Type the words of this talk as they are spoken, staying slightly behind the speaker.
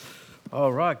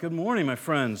All right, good morning, my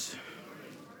friends.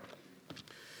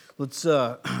 Let's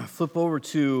flip over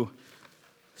to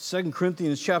 2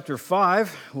 Corinthians chapter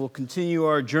 5. We'll continue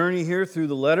our journey here through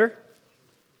the letter.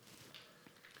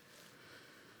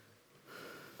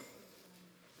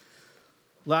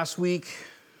 Last week,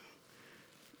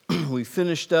 we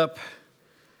finished up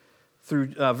through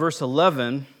verse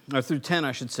 11, or through 10,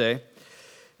 I should say.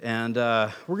 And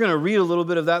we're going to read a little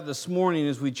bit of that this morning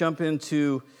as we jump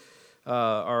into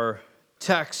our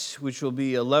text, which will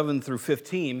be 11 through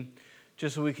 15,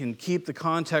 just so we can keep the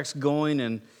context going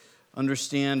and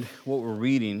understand what we're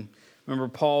reading. Remember,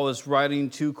 Paul is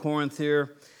writing to Corinth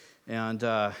here, and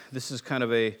this is kind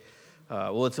of it's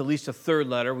at least a third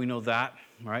letter. We know that,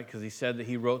 right? Because he said that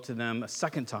he wrote to them a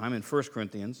second time in 1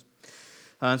 Corinthians.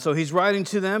 And so he's writing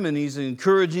to them, and he's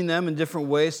encouraging them in different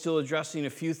ways, still addressing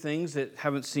a few things that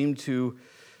haven't seemed to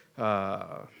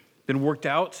been worked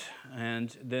out,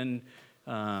 and then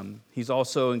he's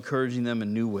also encouraging them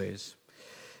in new ways.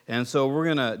 And so we're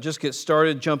going to just get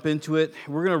started, jump into it.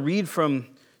 We're going to read from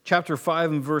chapter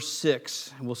 5 and verse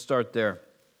 6. We'll start there.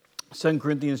 2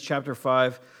 Corinthians chapter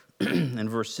 5 and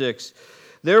verse 6.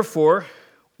 Therefore,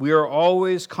 we are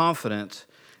always confident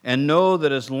and know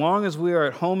that as long as we are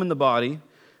at home in the body,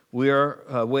 we are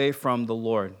away from the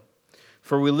Lord.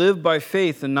 For we live by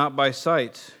faith and not by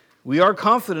sight. We are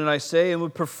confident, I say, and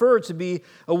would prefer to be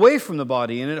away from the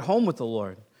body and at home with the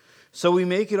Lord. So we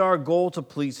make it our goal to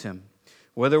please Him,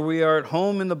 whether we are at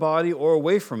home in the body or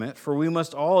away from it, for we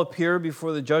must all appear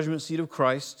before the judgment seat of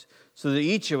Christ, so that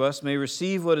each of us may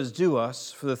receive what is due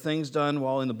us for the things done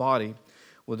while in the body,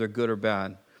 whether good or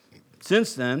bad.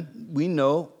 Since then, we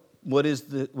know what it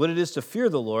is to fear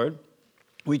the Lord.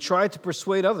 We try to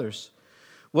persuade others.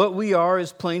 What we are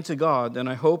is plain to God, and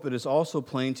I hope it is also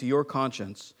plain to your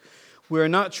conscience. We are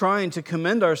not trying to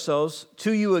commend ourselves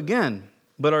to you again,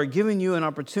 but are giving you an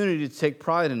opportunity to take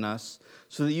pride in us,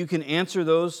 so that you can answer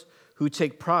those who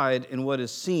take pride in what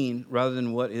is seen rather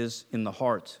than what is in the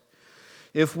heart.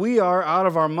 If we are out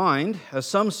of our mind, as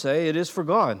some say, it is for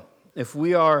God. If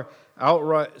we are in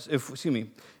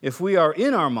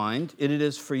our mind, it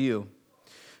is for you.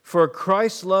 For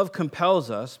Christ's love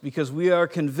compels us, because we are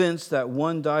convinced that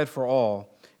one died for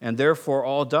all, and therefore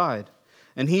all died.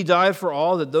 And He died for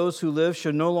all, that those who live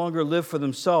should no longer live for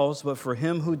themselves, but for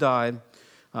Him who died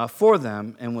for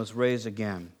them and was raised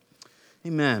again.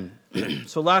 Amen.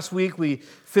 So last week we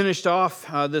finished off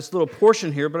this little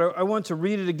portion here, but I want to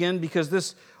read it again because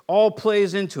this all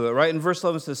plays into it, right? In verse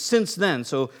 11 it says, since then.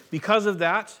 So because of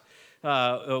that,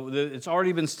 it's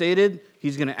already been stated,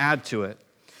 he's going to add to it.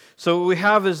 So what we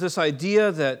have is this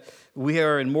idea that we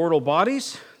are in mortal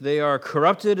bodies, they are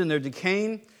corrupted and they're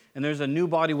decaying, and there's a new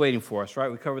body waiting for us,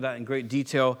 right? We covered that in great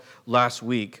detail last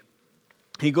week.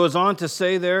 He goes on to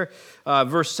say there,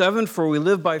 verse 7, for we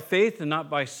live by faith and not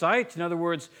by sight. In other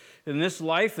words, in this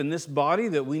life, in this body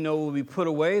that we know will be put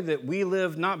away, that we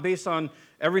live not based on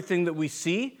everything that we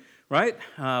see, right?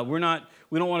 We don't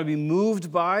want to be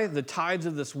moved by the tides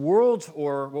of this world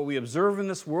or what we observe in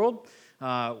this world.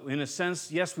 In a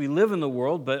sense, yes, we live in the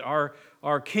world, but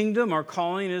our kingdom, our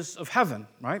calling is of heaven,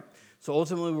 right? So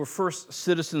ultimately, we're first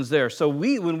citizens there. So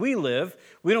when we live,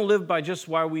 we don't live by just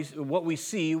what we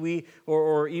see,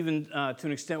 or even to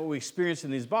an extent what we experience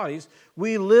in these bodies.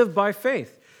 We live by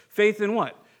faith. Faith in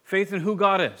what? Faith in who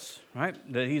God is, right?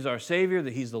 That He's our Savior,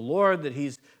 that He's the Lord, that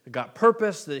He's got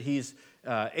purpose, that He's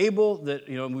able, that,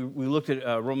 we looked at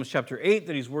Romans chapter 8,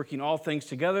 that He's working all things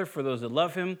together for those that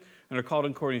love Him and are called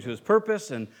according to His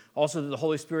purpose, and also that the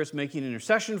Holy Spirit's making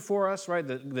intercession for us, right?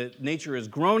 That nature is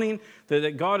groaning,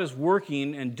 that God is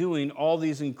working and doing all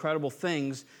these incredible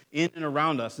things in and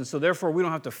around us. And so therefore, we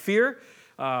don't have to fear.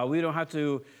 We don't have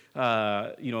to,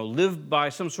 live by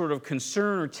some sort of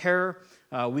concern or terror.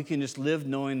 We can just live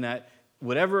knowing that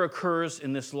whatever occurs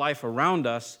in this life around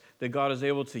us, that God is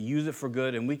able to use it for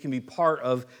good, and we can be part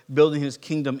of building His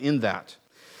kingdom in that.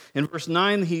 In verse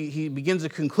 9, he begins a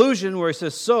conclusion where he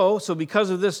says, so because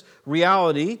of this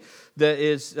reality that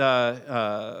is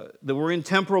that we're in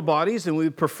temporal bodies and we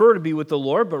prefer to be with the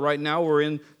Lord, but right now we're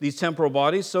in these temporal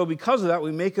bodies, so because of that,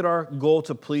 we make it our goal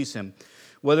to please Him,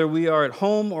 whether we are at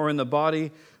home or in the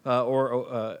body,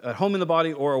 or at home in the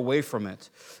body or away from it.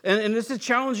 And it's a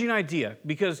challenging idea,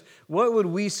 because what would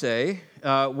we say?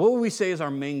 What would we say is our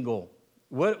main goal?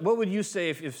 What would you say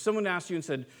if someone asked you and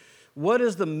said, what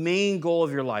is the main goal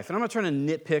of your life? And I'm not trying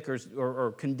to nitpick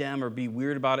or condemn or be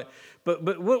weird about it,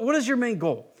 but what is your main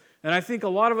goal? And I think a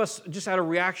lot of us just out of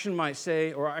reaction might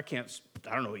say, or I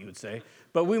don't know what you would say,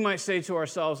 but we might say to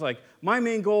ourselves, like, my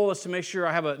main goal is to make sure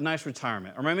I have a nice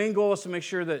retirement, or my main goal is to make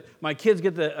sure that my kids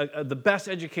get the best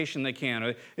education they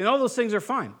can. And all those things are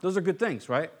fine. Those are good things,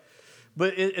 right?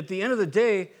 But at the end of the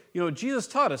day, Jesus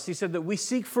taught us. He said that we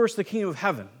seek first the kingdom of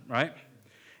heaven, right?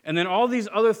 And then all these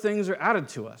other things are added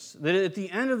to us. That at the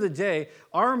end of the day,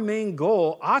 our main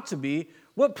goal ought to be,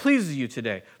 what pleases you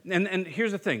today? And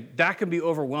here's the thing, that can be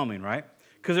overwhelming, right?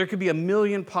 Because there could be a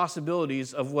million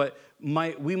possibilities of what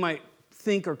we might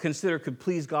think or consider could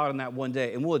please God in that one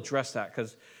day. And we'll address that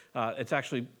because it's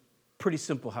actually pretty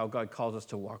simple how God calls us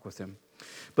to walk with him.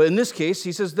 But in this case,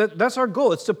 he says that's our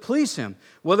goal. It's to please him.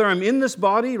 Whether I'm in this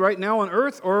body right now on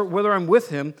earth or whether I'm with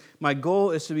him, my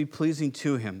goal is to be pleasing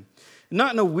to him.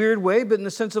 Not in a weird way, but in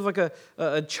the sense of like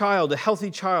a child, a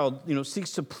healthy child,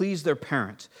 seeks to please their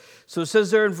parent. So it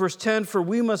says there in verse 10, "For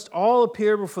we must all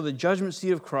appear before the judgment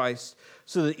seat of Christ,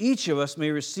 so that each of us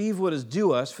may receive what is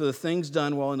due us for the things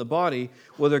done while in the body,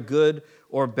 whether good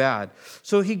or bad."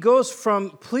 So he goes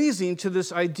from pleasing to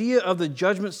this idea of the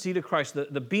judgment seat of Christ,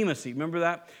 the bema seat. Remember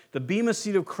that? The bema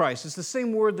seat of Christ. It's the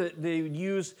same word that they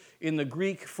use in the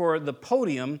Greek for the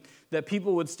podium that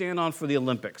people would stand on for the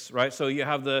Olympics, right? So you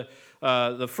have the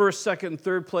first, second, and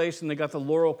third place, and they got the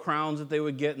laurel crowns that they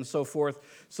would get and so forth.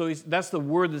 So that's the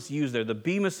word that's used there, the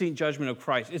bema seat judgment of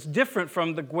Christ. It's different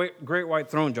from the great white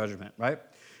throne judgment, right?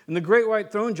 In the great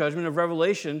white throne judgment of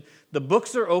Revelation, the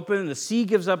books are open, the sea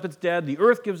gives up its dead, the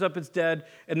earth gives up its dead,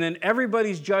 and then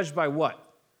everybody's judged by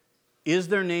what? Is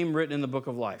their name written in the book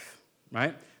of life,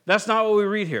 right? That's not what we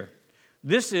read here.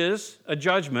 This is a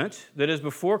judgment that is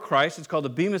before Christ. It's called the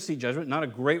bema seat judgment, not a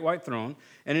great white throne.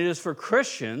 And it is for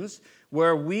Christians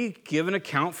where we give an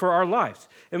account for our lives.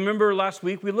 And remember last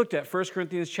week we looked at 1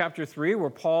 Corinthians chapter 3 where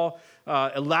Paul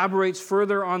elaborates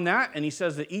further on that. And he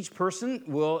says that each person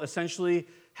will essentially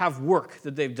have work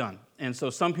that they've done. And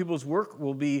so some people's work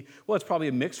will be, well, it's probably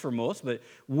a mix for most, but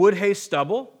wood, hay,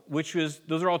 stubble,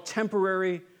 those are all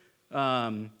temporary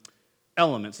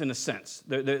elements in a sense.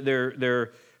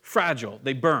 They're fragile,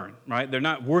 they burn, right? They're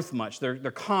not worth much,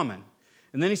 they're common.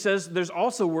 And then he says there's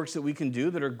also works that we can do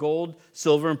that are gold,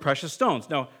 silver, and precious stones.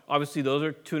 Now, obviously those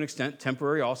are to an extent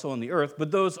temporary also on the earth,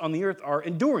 but those on the earth are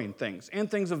enduring things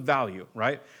and things of value,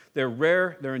 right? They're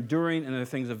rare, they're enduring, and they're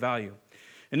things of value.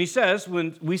 And he says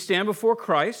when we stand before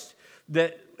Christ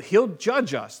that he'll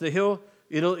judge us, that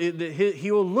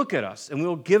he will look at us and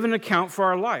we'll give an account for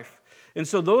our life. And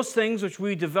so those things which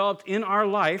we developed in our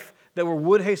life that were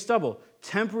wood, hay, stubble,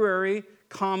 temporary,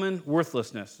 common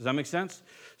worthlessness. Does that make sense?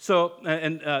 So,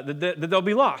 that they'll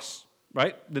be lost,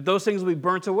 right? That those things will be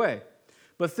burnt away.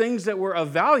 But things that were of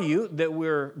value that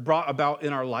were brought about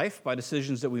in our life by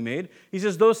decisions that we made, he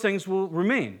says those things will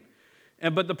remain.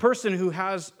 But the person who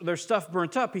has their stuff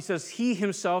burnt up, he says, he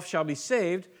himself shall be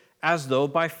saved as though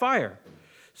by fire.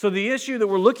 So the issue that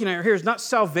we're looking at here is not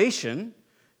salvation.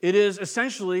 It is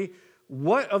essentially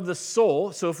what of the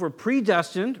soul. So if we're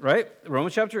predestined, right,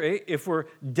 Romans chapter 8, if we're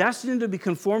destined to be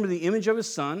conformed to the image of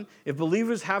his son, if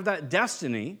believers have that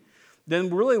destiny, then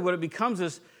really what it becomes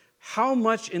is how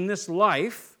much in this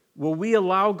life will we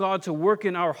allow God to work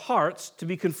in our hearts to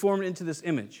be conformed into this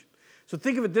image? So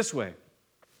think of it this way.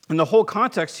 And the whole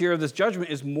context here of this judgment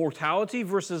is mortality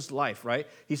versus life, right?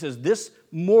 He says this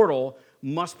mortal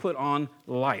must put on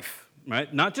life,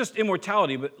 right? Not just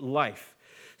immortality, but life.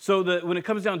 So when it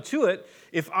comes down to it,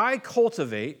 if I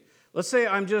cultivate, let's say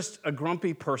I'm just a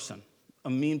grumpy person, a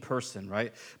mean person,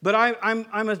 right? But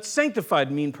I'm a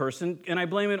sanctified mean person, and I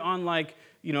blame it on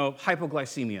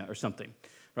hypoglycemia or something,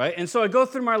 right? And so I go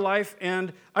through my life,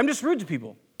 and I'm just rude to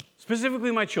people,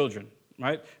 specifically my children,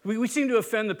 right? We seem to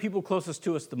offend the people closest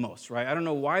to us the most, right? I don't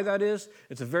know why that is.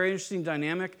 It's a very interesting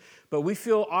dynamic, but we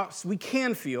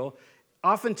can feel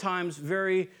oftentimes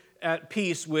very at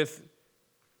peace with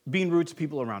being rude to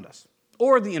people around us.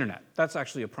 Or the internet. That's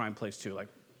actually a prime place too, like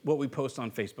what we post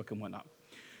on Facebook and whatnot.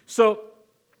 So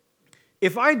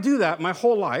if I do that my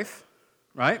whole life,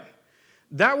 right,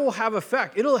 that will have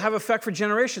effect. It'll have effect for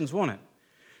generations, won't it?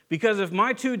 Because if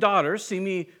my two daughters see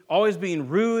me always being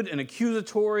rude and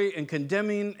accusatory and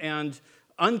condemning and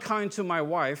unkind to my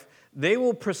wife, they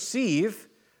will perceive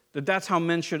that that's how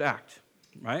men should act,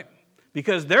 right?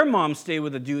 Because their mom stayed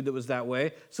with a dude that was that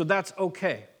way, so that's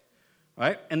okay.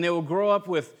 Right? And they will grow up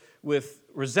with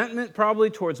resentment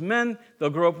probably towards men. They'll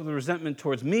grow up with resentment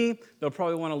towards me. They'll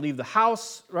probably want to leave the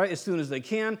house, right, as soon as they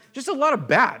can. Just a lot of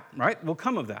bad, right, will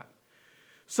come of that.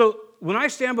 So when I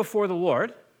stand before the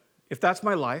Lord, if that's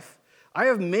my life, I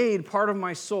have made part of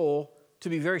my soul to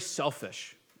be very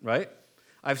selfish, right?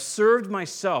 I've served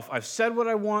myself. I've said what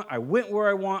I want. I went where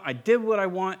I want. I did what I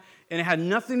want. And it had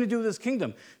nothing to do with this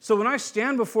kingdom. So when I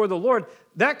stand before the Lord,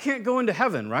 that can't go into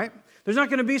heaven, right? There's not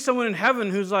going to be someone in heaven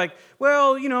who's like,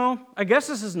 well, I guess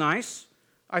this is nice.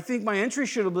 I think my entry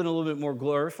should have been a little bit more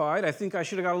glorified. I think I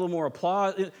should have got a little more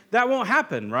applause. That won't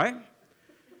happen, right?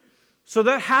 So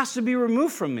that has to be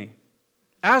removed from me,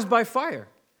 as by fire.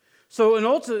 So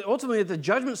ultimately, at the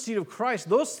judgment seat of Christ,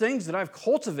 those things that I've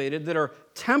cultivated that are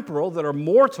temporal, that are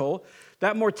mortal,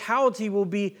 that mortality will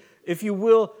be, if you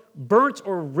will, burnt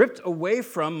or ripped away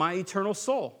from my eternal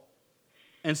soul.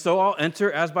 And so I'll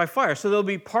enter as by fire. So there'll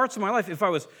be parts of my life, if I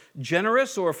was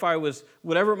generous or if I was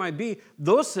whatever it might be,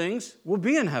 those things will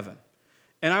be in heaven.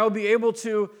 And I will be able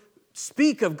to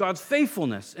speak of God's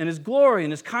faithfulness and His glory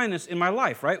and His kindness in my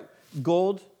life, right?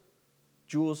 Gold,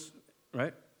 jewels,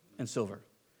 right? And silver.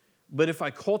 But if I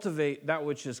cultivate that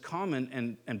which is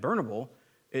common and burnable,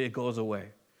 it goes away.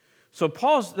 So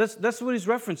that's what he's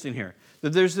referencing here.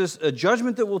 That there's this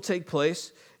judgment that will take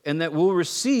place and that we'll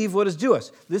receive what is due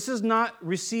us. This is not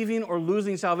receiving or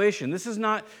losing salvation. This is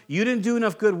not, you didn't do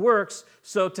enough good works,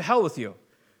 so to hell with you.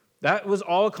 That was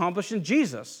all accomplished in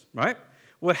Jesus, right?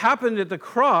 What happened at the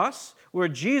cross, where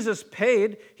Jesus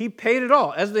paid, He paid it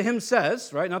all. As the hymn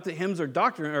says, right? Not that hymns are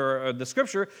doctrine or the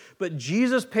Scripture, but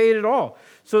Jesus paid it all.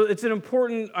 So it's an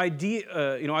important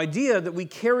idea that we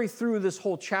carry through this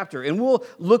whole chapter, and we'll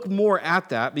look more at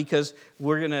that because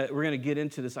we're gonna get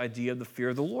into this idea of the fear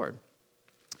of the Lord.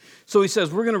 So he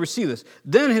says, we're going to receive this.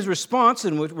 Then his response,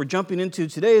 and what we're jumping into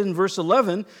today in verse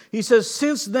 11, he says,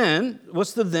 since then,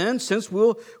 what's the then? Since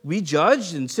we'll be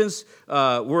judged, and since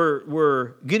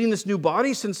we're getting this new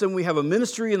body, since then we have a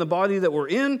ministry in the body that we're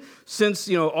in, since,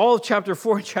 all of chapter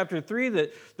 4 and chapter 3,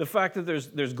 that the fact that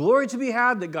there's glory to be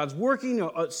had, that God's working,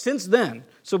 since then.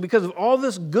 So because of all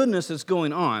this goodness that's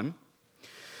going on,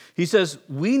 he says,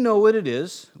 we know what it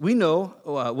is. We know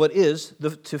what is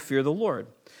to fear the Lord.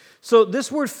 So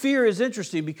this word fear is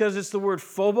interesting because it's the word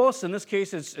phobos. In this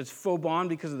case, it's phobon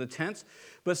because of the tense.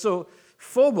 But so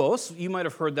phobos, you might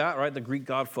have heard that, right? The Greek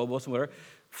god Phobos and whatever.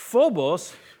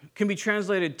 Phobos can be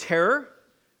translated terror.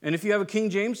 And if you have a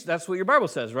King James, that's what your Bible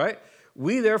says, right?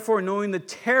 We therefore knowing the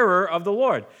terror of the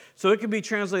Lord. So it can be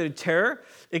translated terror.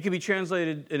 It can be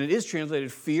translated, and it is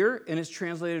translated fear, and it's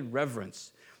translated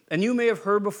reverence. And you may have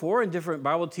heard before in different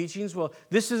Bible teachings, well,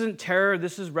 this isn't terror,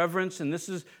 this is reverence, and this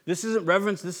isn't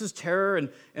reverence, this is terror,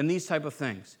 and these type of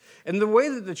things. And the way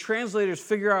that the translators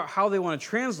figure out how they want to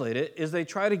translate it is they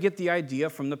try to get the idea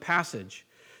from the passage.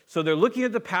 So they're looking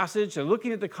at the passage, they're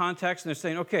looking at the context, and they're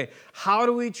saying, okay, how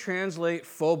do we translate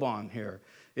phobon here?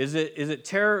 Is it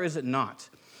terror, is it not?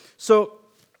 So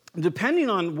depending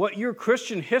on what your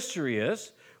Christian history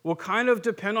is, will kind of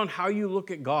depend on how you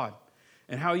look at God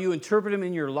and how you interpret Him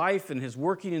in your life and His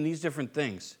working in these different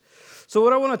things. So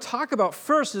what I want to talk about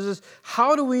first is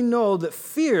how do we know that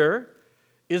fear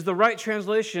is the right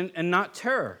translation and not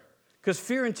terror? Because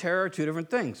fear and terror are two different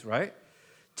things, right?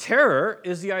 Terror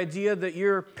is the idea that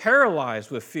you're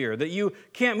paralyzed with fear, that you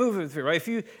can't move with fear, right?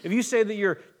 If you say that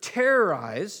you're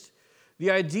terrorized,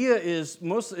 the idea is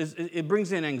it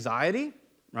brings in anxiety,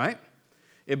 right?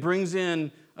 It brings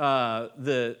in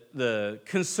the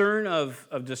concern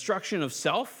of destruction of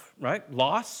self, right?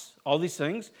 Loss, all these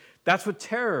things. That's what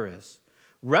terror is.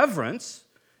 Reverence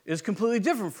is completely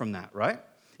different from that, right?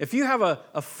 If you have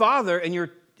a father and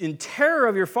you're in terror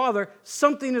of your father,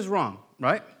 something is wrong,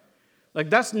 right?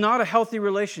 Like that's not a healthy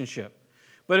relationship.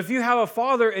 But if you have a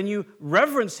father and you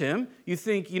reverence him, you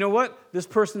think, you know what? This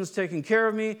person's taking care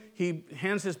of me. He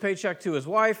hands his paycheck to his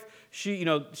wife. She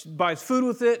buys food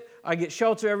with it. I get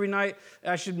shelter every night.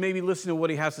 I should maybe listen to what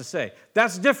he has to say.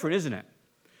 That's different, isn't it?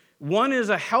 One is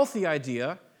a healthy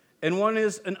idea and one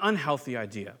is an unhealthy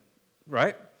idea,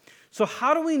 right? So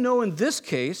how do we know in this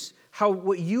case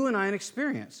what you and I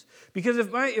experience? Because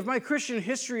if my Christian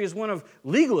history is one of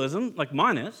legalism, like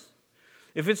mine is,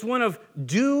 if it's one of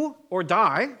do or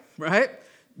die, right?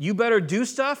 You better do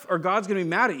stuff or God's going to be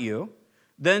mad at you,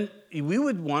 then we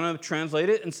would want to translate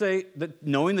it and say that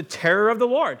knowing the terror of the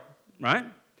Lord, right?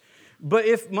 But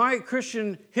if my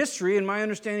Christian history and my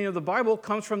understanding of the Bible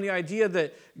comes from the idea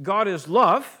that God is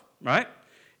love, right?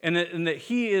 And that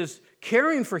He is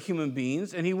caring for human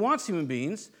beings and He wants human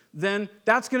beings, then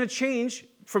that's going to change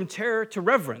from terror to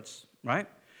reverence, right?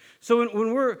 So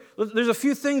there's a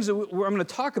few things that I'm going to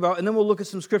talk about, and then we'll look at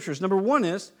some scriptures. Number one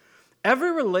is,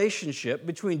 every relationship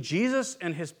between Jesus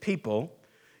and His people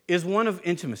is one of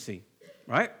intimacy,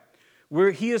 right?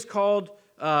 Where He is called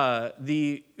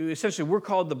essentially we're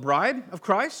called the bride of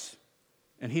Christ,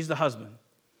 and He's the husband,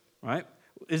 right?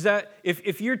 Is that,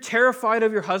 if you're terrified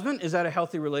of your husband, is that a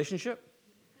healthy relationship?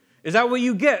 Is that what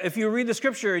you get if you read the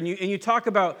scripture and you talk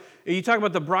about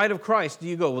the bride of Christ? Do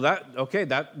you go, well,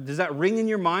 does that ring in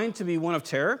your mind to be one of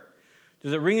terror?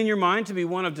 Does it ring in your mind to be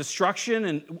one of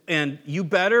destruction and you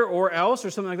better or else or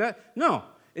something like that? No,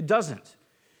 it doesn't.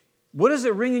 What does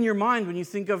it ring in your mind when you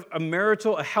think of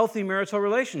a healthy marital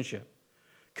relationship?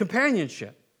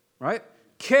 Companionship, right?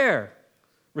 Care,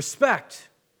 respect,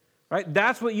 right?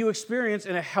 That's what you experience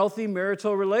in a healthy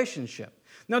marital relationship.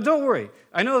 Now, don't worry.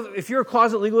 I know if you're a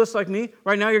closet legalist like me,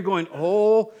 right now you're going,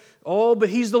 oh, but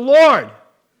he's the Lord.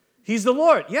 He's the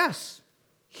Lord. Yes,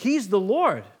 he's the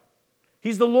Lord.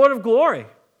 He's the Lord of glory,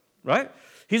 right?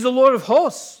 He's the Lord of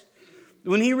hosts.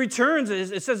 When he returns,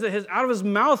 it says that out of his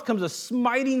mouth comes a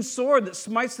smiting sword that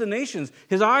smites the nations.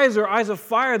 His eyes are eyes of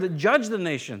fire that judge the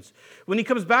nations. When he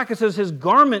comes back, it says his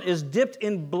garment is dipped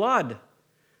in blood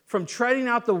from treading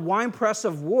out the winepress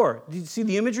of war. Do you see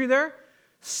the imagery there?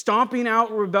 Stomping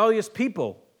out rebellious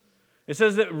people. It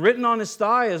says that written on his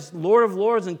thigh is Lord of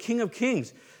Lords and King of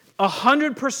Kings.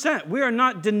 100%. We are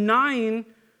not denying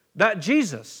that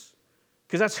Jesus,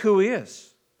 because that's who he is.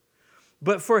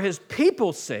 But for his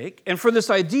people's sake, and for this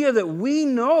idea that we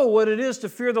know what it is to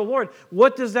fear the Lord,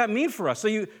 what does that mean for us?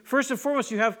 So first and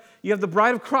foremost, you have the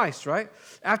bride of Christ, right?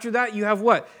 After that, you have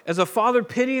what? As a father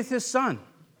pitieth his son,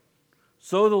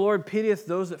 so the Lord pitieth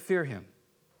those that fear him.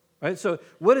 Right? So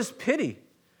what is pity?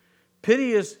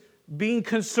 Pity is being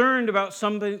concerned about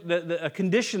something, a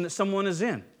condition that someone is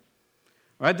in.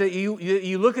 Right? That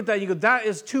you look at that and you go, that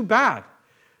is too bad.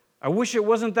 I wish it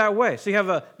wasn't that way. So you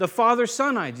have the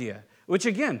father-son idea, which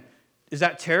again, is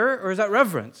that terror or is that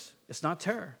reverence? It's not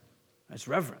terror. It's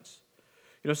reverence.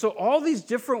 So all these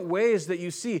different ways that you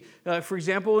see, for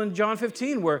example, in John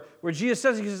 15, where Jesus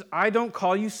says, he says, I don't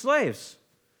call you slaves.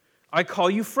 I call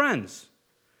you friends.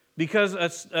 Because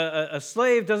a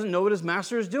slave doesn't know what his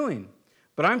master is doing.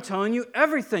 But I'm telling you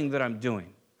everything that I'm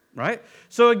doing, right?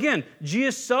 So again,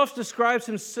 Jesus self-describes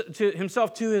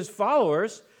himself to his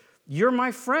followers, you're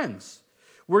my friends.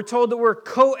 We're told that we're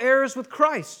co-heirs with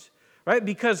Christ, right?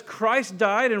 Because Christ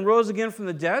died and rose again from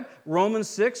the dead. Romans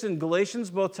 6 and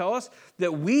Galatians both tell us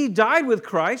that we died with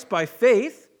Christ by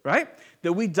faith, right?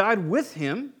 That we died with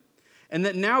him. And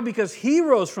that now because he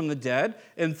rose from the dead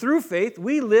and through faith,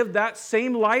 we live that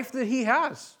same life that he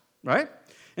has, right?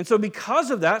 And so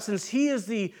because of that, since he is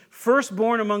the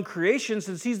firstborn among creation,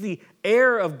 since he's the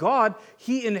heir of God,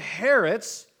 he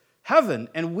inherits heaven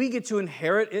and we get to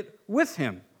inherit it with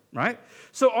him, right?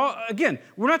 So again,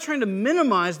 we're not trying to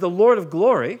minimize the Lord of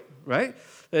glory, right?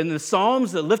 In the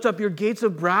Psalms that lift up your gates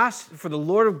of brass for the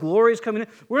Lord of glory is coming in.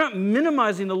 We're not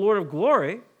minimizing the Lord of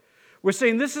glory. We're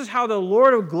saying this is how the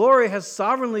Lord of glory has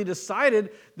sovereignly decided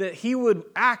that he would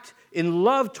act in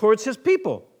love towards his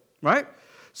people, right?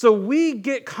 So we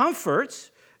get comfort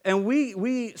and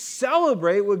we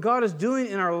celebrate what God is doing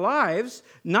in our lives,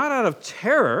 not out of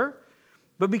terror,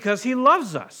 but because he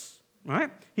loves us, right?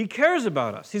 He cares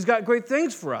about us. He's got great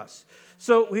things for us.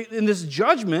 So in this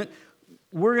judgment,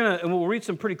 and we'll read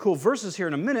some pretty cool verses here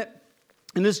in a minute.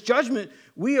 In this judgment,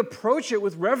 we approach it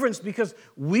with reverence because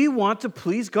we want to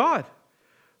please God,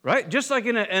 right? Just like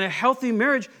in a healthy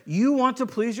marriage, you want to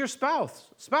please your spouse,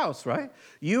 right?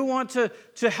 You want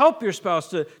to help your spouse,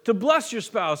 to bless your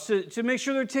spouse, to make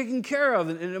sure they're taken care of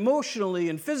and emotionally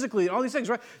and physically, and all these things,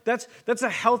 right? That's a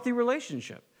healthy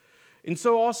relationship. And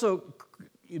so also,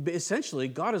 essentially,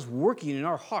 God is working in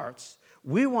our hearts.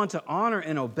 We want to honor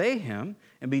and obey him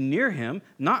and be near him,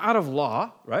 not out of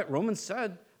law, right? Romans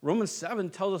 7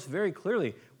 tells us very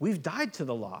clearly, we've died to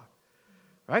the law,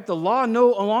 right? The law no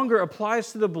longer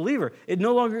applies to the believer. It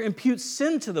no longer imputes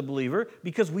sin to the believer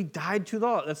because we died to the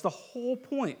law. That's the whole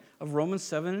point of Romans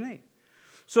 7 and 8.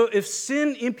 So if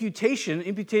sin imputation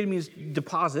means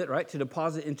deposit, right? To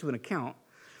deposit into an account.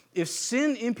 If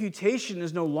sin imputation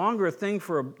is no longer a thing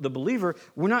for the believer,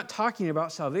 we're not talking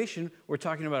about salvation. We're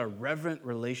talking about a reverent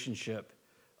relationship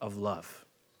of love,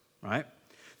 right?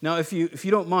 Now, if you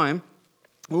don't mind,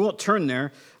 we won't turn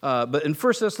there, but in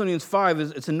 1 Thessalonians 5,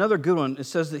 it's another good one. It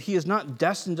says that he is not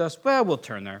destined us. Well, we'll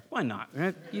turn there. Why not?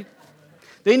 Right?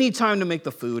 They need time to make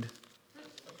the food.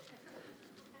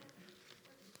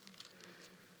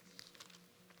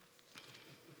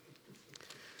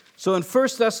 So in 1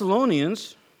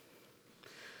 Thessalonians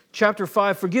chapter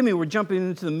 5, forgive me, we're jumping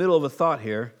into the middle of a thought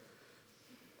here.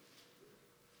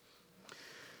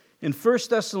 In 1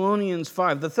 Thessalonians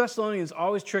 5, the Thessalonians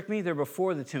always trick me. They're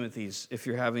before the Timothys, if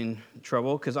you're having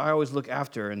trouble, because I always look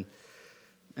after and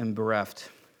am bereft.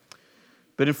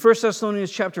 But in 1 Thessalonians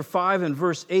chapter 5 and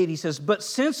verse 8, he says, but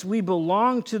since we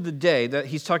belong to the day, that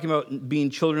he's talking about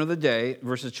being children of the day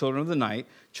versus children of the night,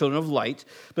 children of light.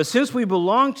 But since we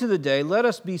belong to the day, let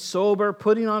us be sober,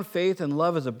 putting on faith and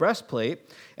love as a breastplate,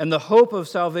 and the hope of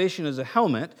salvation as a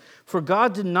helmet. For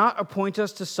God did not appoint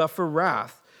us to suffer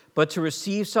wrath, but to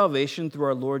receive salvation through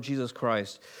our Lord Jesus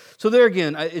Christ. So there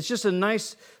again, it's just a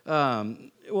nice,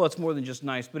 it's more than just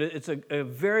nice, but it's a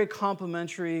very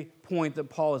complimentary point that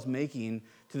Paul is making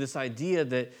to this idea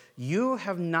that you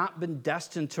have not been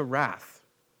destined to wrath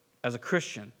as a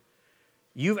Christian.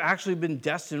 You've actually been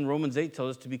destined, Romans 8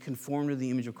 tells us, to be conformed to the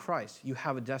image of Christ. You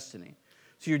have a destiny.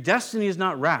 So your destiny is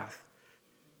not wrath.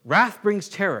 Wrath brings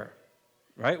terror,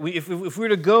 right? If we were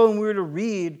to go and we were to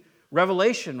read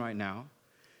Revelation right now,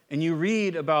 and you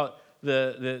read about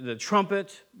the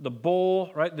trumpet, the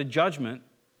bowl, right, the judgment,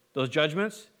 those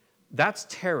judgments, that's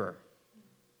terror,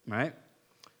 right?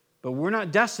 But we're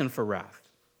not destined for wrath.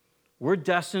 We're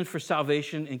destined for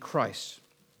salvation in Christ.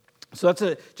 So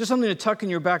that's just something to tuck in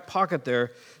your back pocket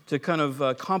there to kind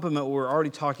of complement what we're already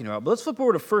talking about. But let's flip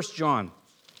over to 1 John.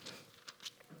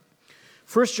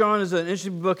 1 John is an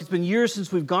interesting book. It's been years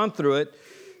since we've gone through it.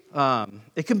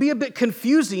 It can be a bit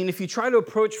confusing if you try to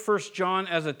approach 1 John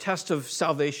as a test of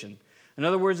salvation. In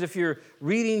other words, if you're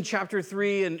reading chapter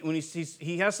 3 and when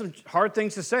he has some hard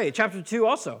things to say. Chapter 2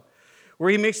 also, where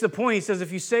he makes the point, he says,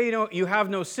 if you say you have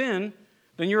no sin,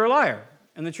 then you're a liar,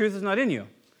 and the truth is not in you.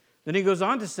 Then he goes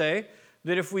on to say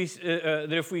that if we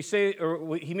say,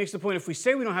 or he makes the point, if we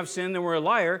say we don't have sin, then we're a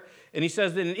liar. And he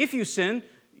says that if you sin,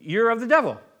 you're of the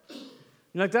devil.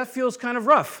 You're like, that feels kind of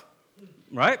rough,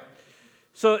 right?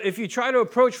 So if you try to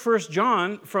approach 1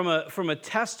 John from a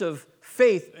test of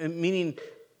faith, meaning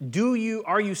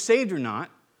are you saved or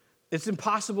not, it's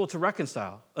impossible to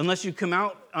reconcile unless you come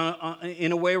out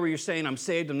in a way where you're saying, I'm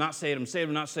saved, I'm not saved, I'm saved,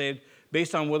 I'm not saved,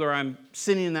 based on whether I'm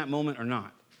sinning in that moment or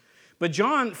not. But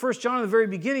 1 John at the very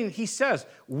beginning, he says,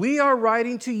 we are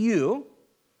writing to you.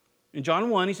 In John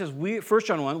 1, he says, 1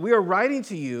 John 1, we are writing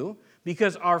to you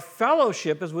because our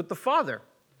fellowship is with the Father.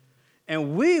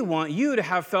 And we want you to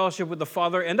have fellowship with the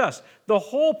Father and us. The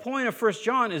whole point of 1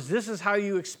 John is this is how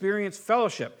you experience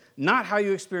fellowship, not how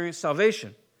you experience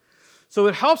salvation. So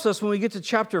it helps us when we get to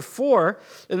chapter 4,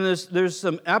 and there's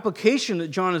some application that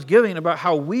John is giving about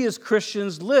how we as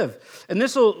Christians live. And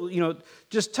this will,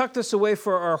 just tuck this away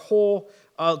for our whole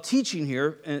teaching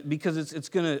here, because it's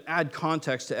going to add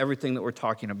context to everything that we're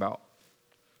talking about.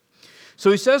 So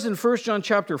he says in 1 John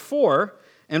chapter 4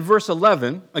 and verse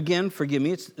 11, again, forgive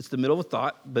me, it's the middle of a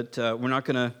thought, but we're not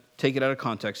going to take it out of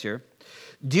context here.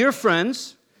 Dear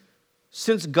friends,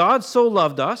 since God so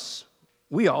loved us,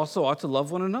 we also ought to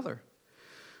love one another.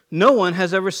 No one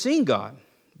has ever seen God,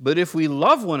 but if we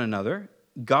love one another,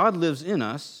 God lives in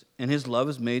us, and his love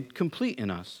is made complete in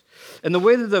us. And the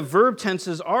way that the verb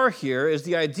tenses are here is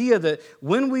the idea that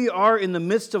when we are in the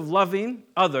midst of loving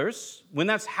others, when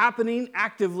that's happening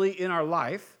actively in our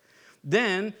life,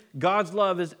 then God's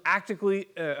love is actively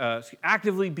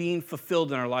being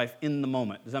fulfilled in our life in the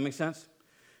moment. Does that make sense?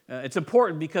 It's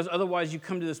important because otherwise you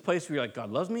come to this place where you're like, God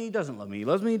loves me, he doesn't love me. He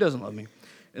loves me, he doesn't love me.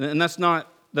 And that's not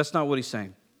what he's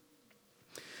saying.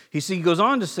 He goes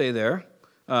on to say there,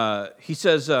 he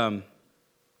says,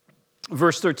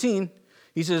 verse 13,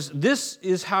 he says, this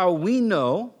is how we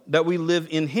know that we live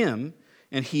in him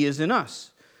and he is in us.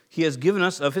 He has given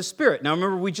us of his Spirit. Now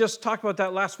remember, we just talked about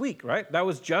that last week, right? That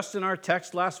was just in our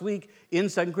text last week in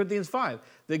 2 Corinthians 5,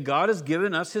 that God has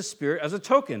given us his Spirit as a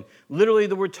token. Literally,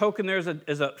 the word token there is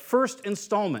a first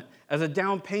installment, as a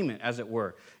down payment, as it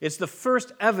were. It's the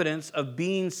first evidence of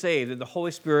being saved, that the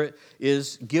Holy Spirit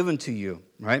is given to you,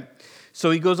 right?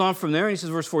 So he goes on from there, and he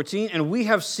says, verse 14, and we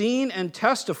have seen and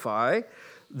testify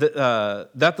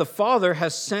that the Father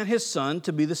has sent his Son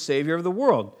to be the Savior of the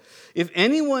world. If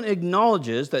anyone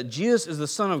acknowledges that Jesus is the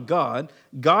Son of God,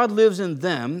 God lives in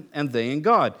them and they in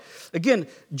God. Again,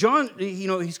 John,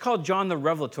 he's called John the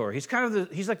Revelator. He's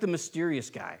like the mysterious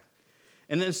guy.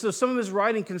 And then, so some of his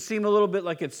writing can seem a little bit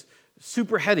like it's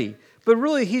super heady. But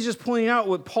really, he's just pointing out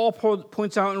what Paul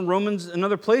points out in Romans and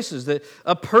other places, that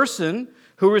a person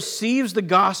who receives the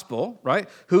gospel, right,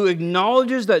 who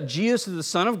acknowledges that Jesus is the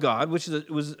Son of God, which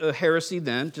was a heresy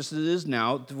then, just as it is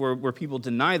now, where people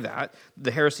deny that. The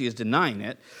heresy is denying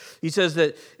it. He says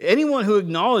that anyone who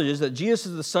acknowledges that Jesus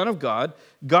is the Son of God,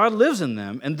 God lives in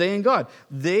them, and they in God.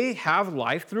 They have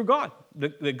life through God.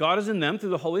 That God is in them through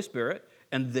the Holy Spirit,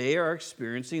 and they are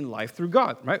experiencing life through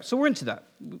God, right? So we're into that.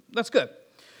 That's good.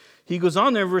 He goes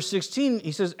on there, verse 16,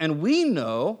 he says, and we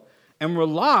know and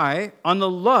rely on the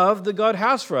love that God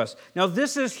has for us. Now,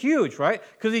 this is huge, right?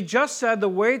 Because he just said the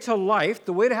way to life,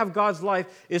 the way to have God's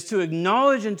life, is to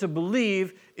acknowledge and to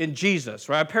believe in Jesus,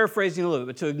 right? I'm paraphrasing a little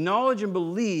bit, but to acknowledge and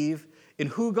believe in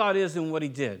who God is and what he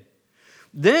did.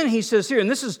 Then he says here, and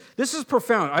this is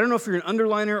profound. I don't know if you're an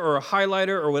underliner or a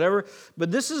highlighter or whatever,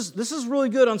 but this is really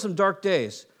good on some dark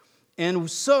days. And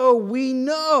so we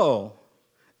know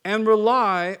and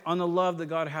rely on the love that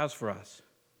God has for us.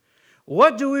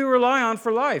 What do we rely on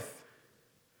for life?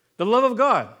 The love of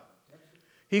God.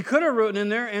 He could have written in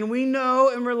there, and we know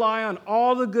and rely on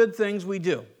all the good things we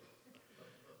do.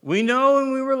 We know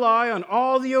and we rely on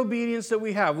all the obedience that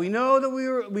we have. We know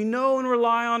and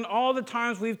rely on all the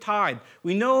times we've tithed.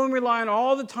 We know and rely on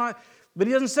all the time. But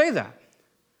he doesn't say that.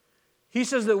 He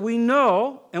says that we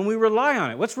know and we rely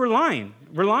on it. What's relying?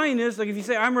 Relying is, like if you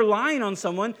say, I'm relying on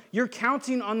someone, you're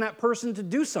counting on that person to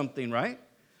do something, right?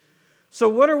 So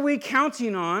what are we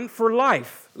counting on for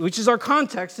life? Which is our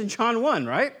context in John 1,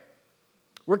 right?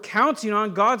 We're counting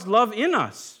on God's love in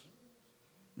us.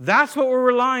 That's what we're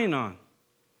relying on.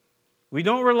 We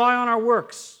don't rely on our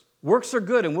works. Works are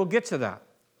good, and we'll get to that.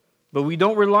 But we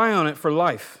don't rely on it for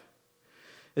life.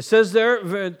 It says there,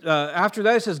 after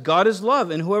that, it says, God is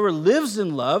love, and whoever lives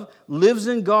in love lives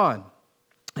in God,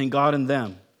 and God in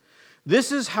them.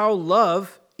 This is how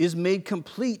love is made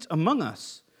complete among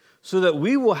us, so that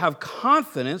we will have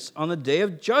confidence on the day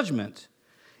of judgment.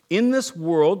 In this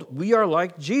world, we are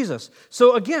like Jesus.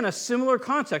 So again, a similar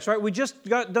context, right? We just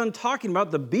got done talking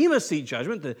about the Bema Seat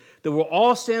judgment, that we'll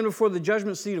all stand before the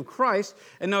judgment seat of Christ.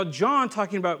 And now John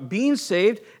talking about being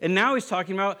saved, and now he's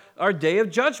talking about our day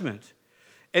of judgment.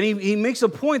 And he makes a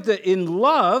point that in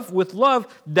love, with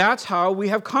love, that's how we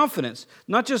have confidence.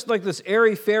 Not just like this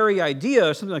airy-fairy idea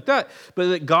or something like that, but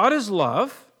that God is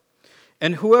love,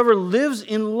 and whoever lives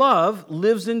in love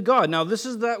lives in God. Now, this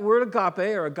is that word agape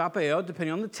or agapeo,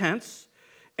 depending on the tense.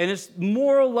 And it's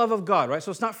moral love of God, right? So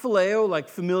it's not phileo, like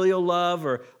familial love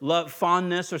or love,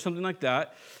 fondness or something like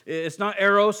that. It's not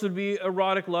eros, would be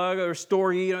erotic love or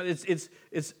story. You know,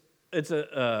 it's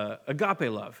a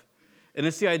agape love. And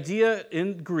it's the idea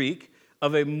in Greek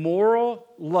of a moral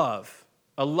love,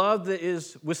 a love that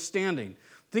is withstanding.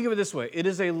 Think of it this way. It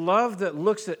is a love that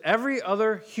looks at every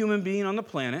other human being on the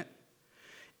planet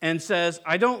and says,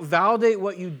 I don't validate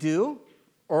what you do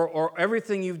or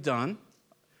everything you've done,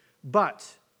 but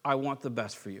I want the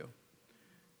best for you.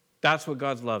 That's what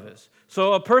God's love is.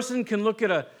 So a person can look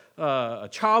at a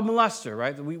child molester,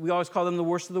 right? We always call them the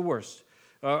worst of the worst.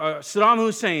 Saddam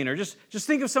Hussein, or just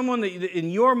think of someone that in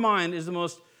your mind is the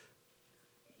most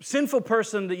sinful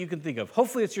person that you can think of.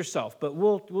 Hopefully it's yourself, but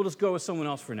we'll just go with someone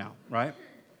else for now, right?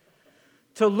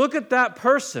 To look at that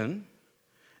person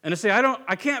and to say,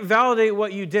 I can't validate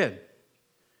what you did.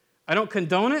 I don't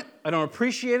condone it. I don't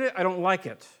appreciate it. I don't like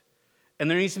it. And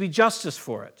there needs to be justice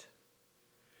for it.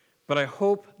 But I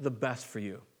hope the best for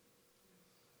you.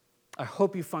 I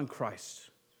hope you find Christ.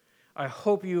 I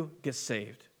hope you get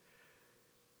saved.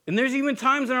 And there's even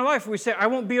times in our life where we say, I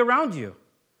won't be around you.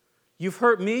 You've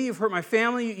hurt me. You've hurt my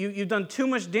family. You've done too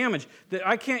much damage that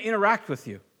I can't interact with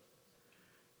you.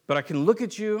 But I can look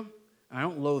at you, and I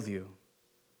don't loathe you.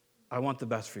 I want the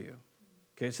best for you.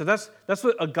 Okay, so that's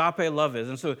what agape love is.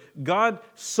 And so God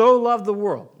so loved the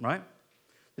world, right,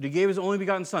 that he gave his only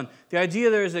begotten son. The idea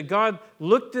there is that God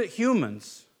looked at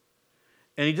humans,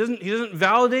 and he doesn't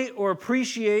validate or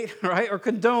appreciate, right, or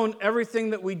condone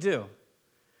everything that we do.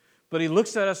 But he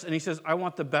looks at us and he says, I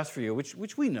want the best for you,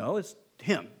 which we know is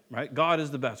him, right? God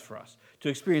is the best for us, to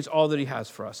experience all that he has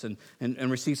for us and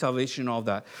receive salvation and all of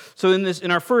that. So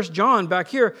in our 1 John back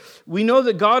here, we know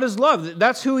that God is love.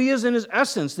 That's who he is in his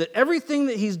essence, that everything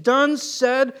that he's done,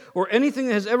 said, or anything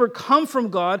that has ever come from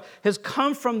God has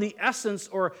come from the essence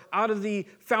or out of the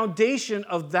foundation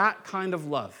of that kind of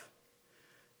love.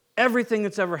 Everything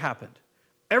that's ever happened,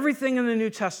 everything in the New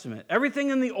Testament, everything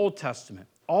in the Old Testament,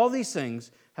 all these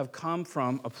things have come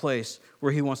from a place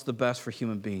where he wants the best for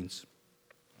human beings.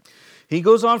 He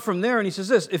goes on from there and he says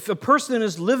this, if a person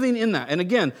is living in that, and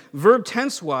again, verb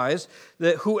tense-wise,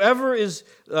 that whoever is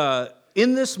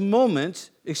in this moment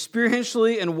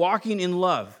experientially and walking in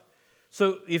love.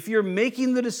 So if you're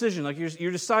making the decision, like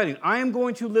you're deciding, I am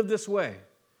going to live this way,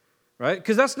 right?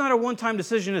 Because that's not a one-time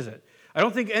decision, is it? I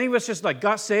don't think any of us just like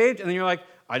got saved and then you're like,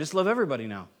 I just love everybody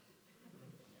now,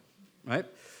 right?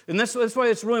 And that's why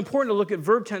it's really important to look at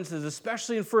verb tenses,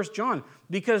 especially in 1 John,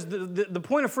 because the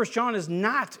point of 1 John is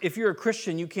not if you're a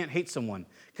Christian, you can't hate someone,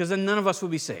 because then none of us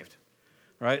would be saved,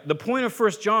 right? The point of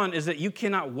 1 John is that you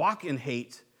cannot walk in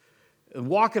hate,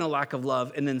 walk in a lack of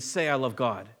love, and then say I love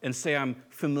God, and say I'm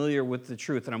familiar with the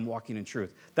truth and I'm walking in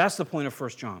truth. That's the point of 1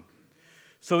 John.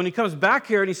 So when he comes back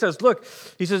here and he says, look,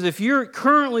 he says, if you're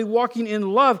currently walking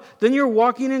in love, then you're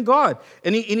walking in God.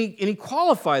 And he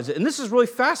qualifies it. And this is really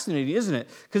fascinating, isn't it?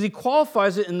 Because he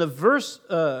qualifies it in the verse,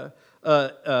 the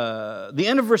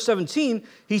end of verse 17.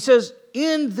 He says,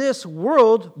 in this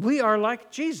world, we are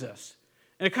like Jesus.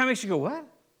 And it kind of makes you go, what?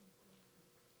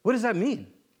 What does that mean?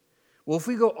 Well, if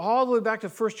we go all the way back to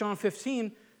 1 John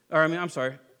 15,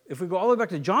 if we go all the way back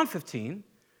to John 15,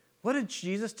 what did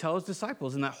Jesus tell his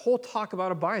disciples in that whole talk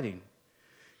about abiding?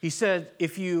 He said,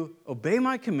 if you obey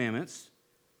my commandments,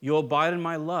 you'll abide in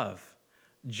my love.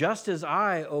 Just as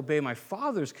I obey my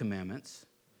Father's commandments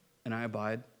and I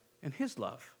abide in his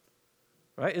love.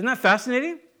 Right? Isn't that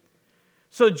fascinating?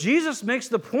 So Jesus makes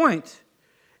the point,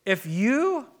 if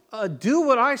you do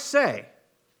what I say,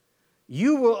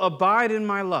 you will abide in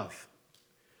my love.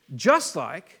 Just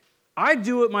like I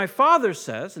do what my Father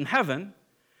says in heaven,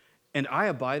 and I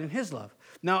abide in his love.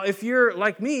 Now, if you're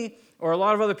like me or a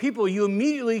lot of other people, you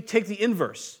immediately take the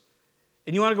inverse.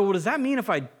 And you want to go, well, does that mean if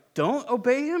I don't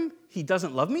obey him, he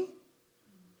doesn't love me?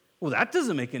 Well, that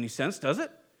doesn't make any sense, does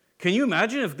it? Can you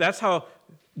imagine if that's how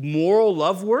moral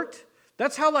love worked?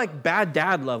 That's how like bad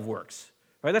dad love works,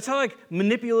 right? That's how like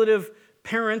manipulative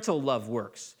parental love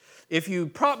works. If you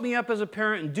prop me up as a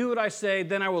parent and do what I say,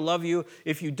 then I will love you.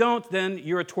 If you don't, then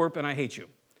you're a twerp and I hate you,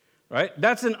 right?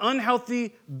 That's an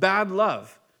unhealthy, bad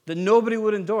love that nobody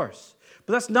would endorse.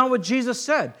 But that's not what Jesus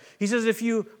said. He says, if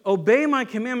you obey my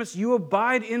commandments, you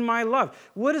abide in my love.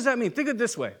 What does that mean? Think of it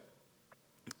this way.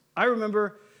 I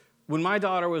remember when my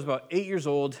daughter was about 8 years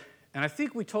old, and I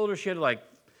think we told her she had to like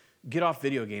get off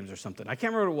video games or something. I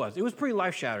can't remember what it was. It was pretty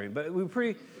life-shattering, but we were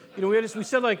pretty, we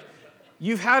said like,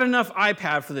 you've had enough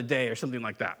iPad for the day or something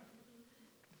like that.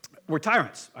 We're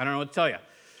tyrants. I don't know what to tell you.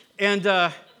 And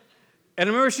I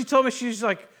remember she told me, she's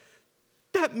like,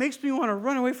 that makes me want to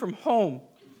run away from home.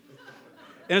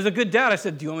 And as a good dad, I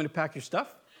said, do you want me to pack your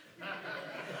stuff?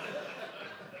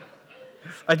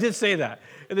 I did say that.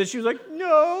 And then she was like,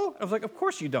 no. I was like, of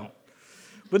course you don't.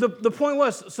 But the point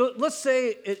was, so let's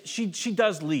say she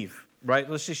does leave, right?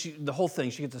 Let's say the whole thing.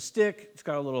 She gets a stick. It's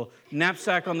got a little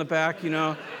knapsack on the back,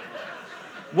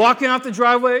 Walking off the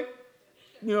driveway,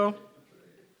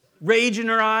 rage in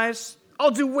her eyes.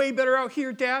 I'll do way better out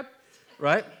here, Dad.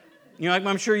 Right?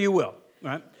 I'm sure you will,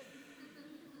 right?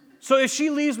 So if she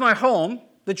leaves my home,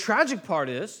 the tragic part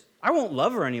is I won't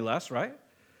love her any less, right?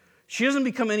 She doesn't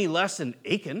become any less than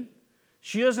Achan.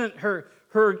 She doesn't,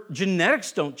 her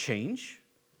genetics don't change,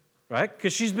 right?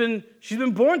 Because she's been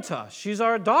born to us. She's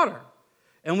our daughter.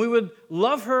 And we would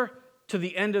love her to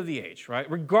the end of the age, right?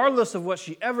 Regardless of what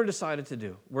she ever decided to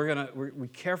do. We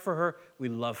care for her, we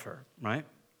love her, right?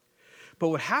 But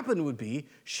what happened would be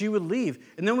she would leave.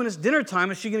 And then when it's dinner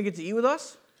time, is she going to get to eat with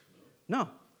us? No,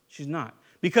 she's not.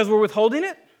 Because we're withholding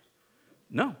it?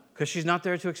 No, because she's not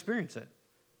there to experience it,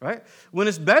 right? When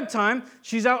it's bedtime,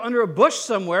 she's out under a bush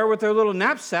somewhere with her little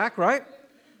knapsack, right?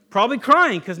 Probably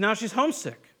crying because now she's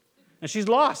homesick and she's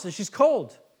lost and she's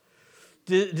cold.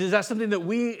 Is that something that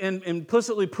we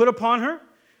implicitly put upon her?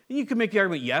 And you could make the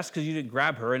argument, yes, because you didn't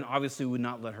grab her and obviously would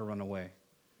not let her run away.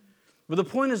 But the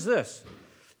point is this.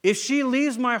 If she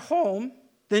leaves my home,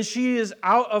 then she is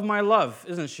out of my love,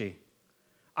 isn't she?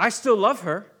 I still love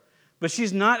her, but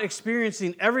she's not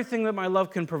experiencing everything that my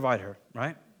love can provide her,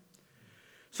 right?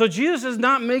 So Jesus is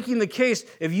not making the case,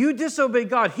 if you disobey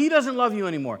God, he doesn't love you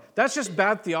anymore. That's just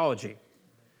bad theology.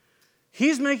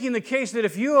 He's making the case that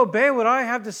if you obey what I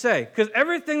have to say, because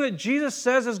everything that Jesus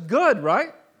says is good, right?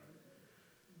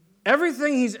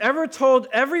 Everything he's ever told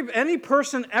any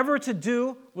person ever to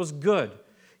do was good.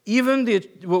 Even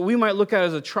what we might look at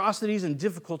as atrocities and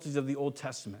difficulties of the Old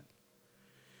Testament.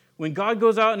 When God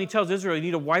goes out and he tells Israel, you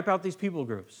need to wipe out these people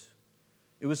groups,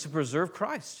 it was to preserve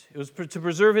Christ. It was to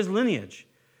preserve his lineage.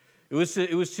 It was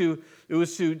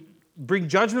to bring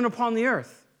judgment upon the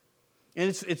earth. And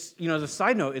it's as a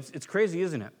side note, it's crazy,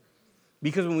 isn't it?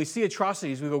 Because when we see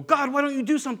atrocities, we go, God, why don't you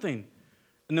do something?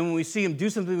 And then when we see him do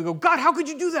something, we go, God, how could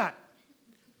you do that?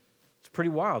 It's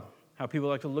pretty wild how people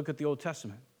like to look at the Old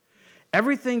Testament.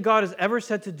 Everything God has ever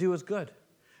said to do is good.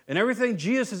 And everything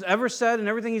Jesus has ever said and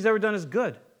everything he's ever done is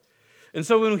good. And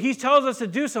so when he tells us to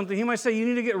do something, he might say, you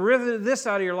need to get rid of this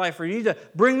out of your life, or you need to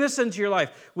bring this into your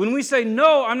life. When we say,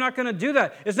 no, I'm not going to do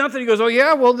that, it's not that he goes, oh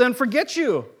yeah, well then forget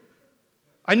you.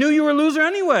 I knew you were a loser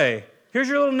anyway. Here's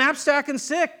your little knapsack and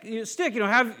stick,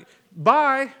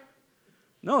 bye.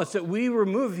 No, it's that we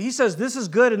remove. He says, this is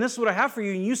good and this is what I have for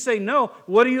you, and you say no,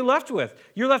 what are you left with?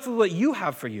 You're left with what you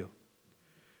have for you,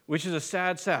 which is a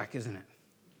sad sack, isn't it?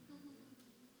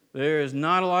 There is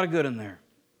not a lot of good in there.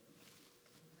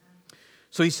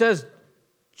 So he says,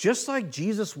 just like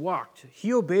Jesus walked,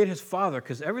 he obeyed his Father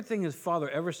because everything his Father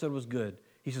ever said was good.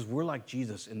 He says, we're like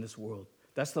Jesus in this world.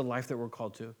 That's the life that we're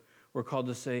called to. We're called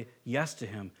to say yes to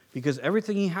him because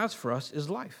everything he has for us is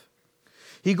life.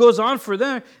 He goes on for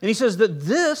them, and he says that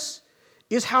this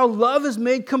is how love is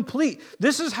made complete.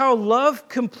 This is how love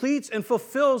completes and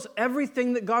fulfills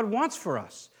everything that God wants for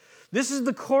us. This is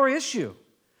the core issue.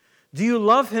 Do you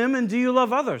love him and do you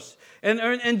love others?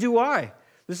 And do I?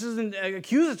 This isn't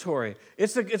accusatory.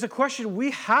 It's a question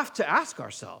we have to ask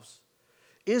ourselves.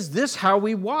 Is this how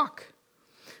we walk?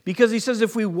 Because he says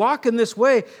if we walk in this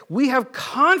way, we have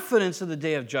confidence in the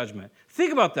day of judgment.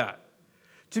 Think about that.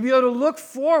 To be able to look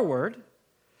forward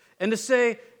and to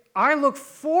say, I look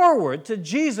forward to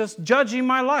Jesus judging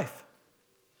my life.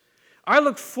 I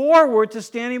look forward to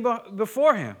standing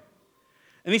before him.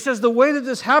 And he says the way that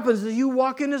this happens is you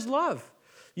walk in his love.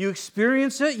 You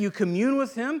experience it. You commune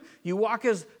with him. You walk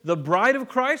as the bride of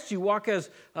Christ. You walk as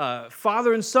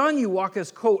father and son. You walk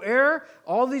as co-heir.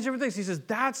 All these different things. He says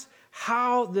that's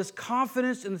how this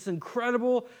confidence and this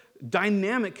incredible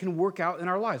dynamic can work out in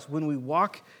our lives when we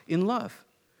walk in love.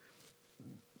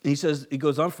 And he says, he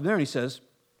goes on from there and he says,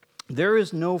 there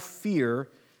is no fear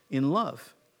in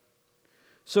love.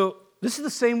 So this is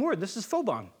the same word. This is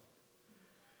phobon.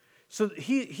 So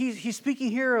he's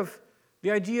speaking here of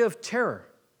the idea of terror.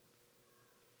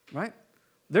 Right?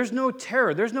 There's no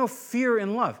terror. There's no fear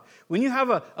in love. When you have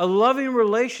a loving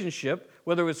relationship,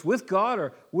 whether it's with God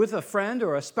or with a friend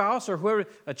or a spouse or whoever,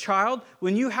 a child,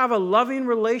 when you have a loving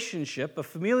relationship, a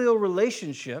familial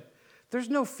relationship, there's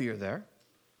no fear there.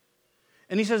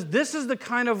 And he says this is the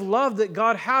kind of love that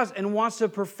God has and wants to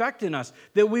perfect in us,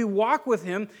 that we walk with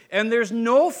him and there's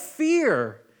no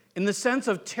fear in the sense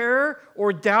of terror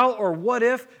or doubt or what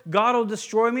if God will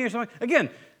destroy me or something. Again,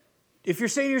 if you're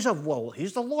saying to yourself, well,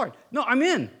 he's the Lord. No, I'm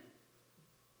in.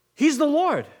 He's the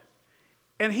Lord.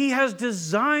 And he has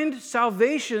designed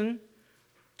salvation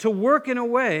to work in a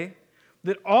way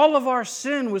that all of our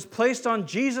sin was placed on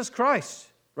Jesus Christ,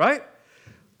 right?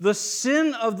 The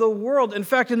sin of the world. In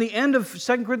fact, in the end of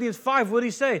 2 Corinthians 5, what did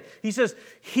he say? He says,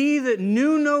 he that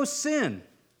knew no sin,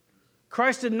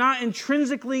 Christ did not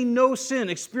intrinsically know sin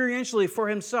experientially for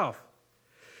himself.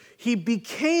 He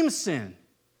became sin,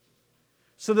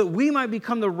 so that we might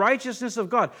become the righteousness of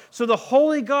God. So the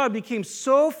holy God became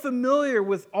so familiar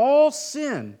with all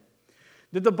sin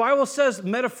that the Bible says,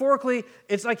 metaphorically,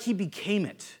 it's like he became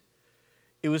it.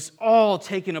 It was all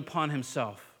taken upon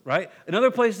himself, right?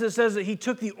 Another place that says that he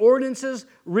took the ordinances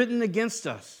written against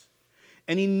us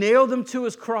and he nailed them to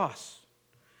his cross.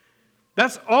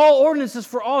 That's all ordinances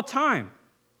for all time.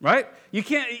 Right? You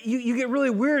get really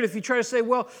weird if you try to say,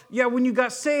 well, yeah, when you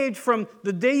got saved, from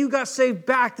the day you got saved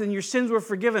back, then your sins were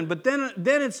forgiven. But then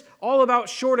it's all about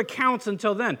short accounts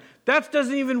until then. That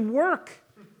doesn't even work.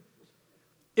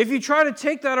 If you try to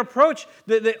take that approach,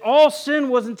 that all sin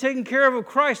wasn't taken care of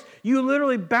Christ, you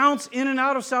literally bounce in and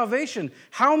out of salvation.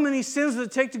 How many sins does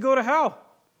it take to go to hell?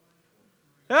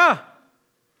 Yeah.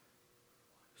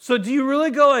 So do you really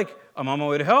go like, I'm on my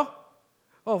way to hell?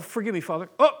 Oh, forgive me, Father.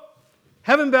 Oh,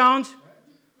 heaven bound.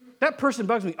 That person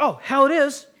bugs me. Oh, hell it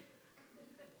is.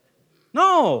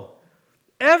 No.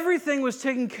 Everything was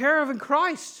taken care of in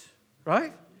Christ,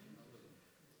 right?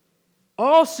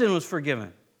 All sin was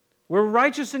forgiven. We're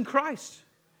righteous in Christ.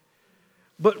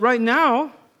 But right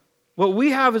now, what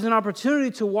we have is an opportunity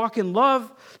to walk in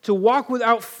love, to walk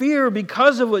without fear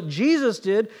because of what Jesus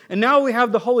did. And now we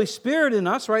have the Holy Spirit in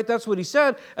us, right? That's what he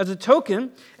said as a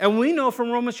token. And we know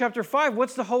from Romans chapter 5,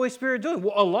 what's the Holy Spirit doing?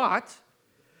 Well, a lot.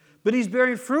 But he's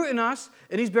bearing fruit in us,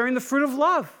 and he's bearing the fruit of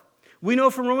love. We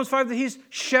know from Romans 5 that he's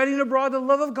shedding abroad the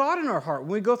love of God in our heart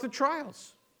when we go through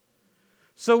trials.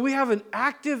 So we have an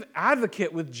active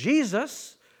advocate with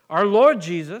Jesus, our Lord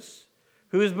Jesus,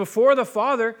 who is before the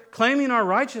Father, claiming our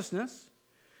righteousness.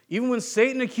 Even when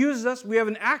Satan accuses us, we have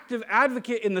an active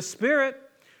advocate in the Spirit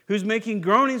who's making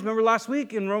groanings. Remember last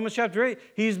week in Romans chapter 8,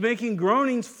 he's making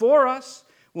groanings for us.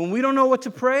 When we don't know what to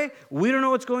pray, we don't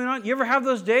know what's going on. You ever have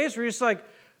those days where you're just like,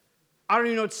 I don't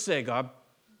even know what to say, God.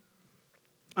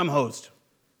 I'm hosed.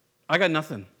 I got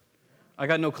nothing. I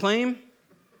got no claim.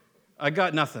 I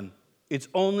got nothing. It's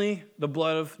only the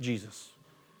blood of Jesus.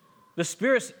 The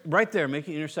Spirit's right there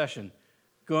making intercession.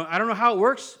 Going, I don't know how it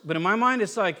works, but in my mind,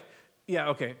 it's like, yeah,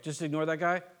 okay, just ignore that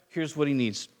guy. Here's what he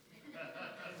needs.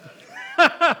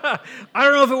 I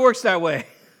don't know if it works that way.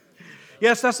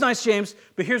 Yes, that's nice, James,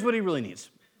 but here's what he really needs,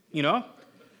 you know?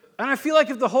 And I feel like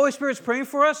if the Holy Spirit's praying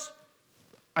for us,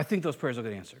 I think those prayers will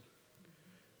get answered.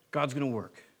 God's going to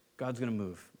work. God's going to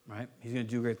move, right? He's going to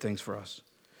do great things for us.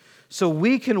 So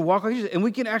we can walk like Jesus, and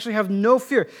we can actually have no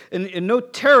fear and no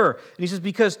terror. And he says,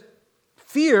 because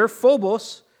fear,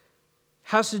 phobos,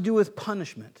 has to do with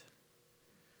punishment.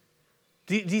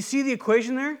 Do you see the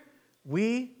equation there?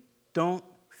 We don't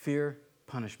fear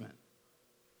punishment.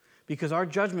 Because our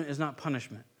judgment is not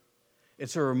punishment.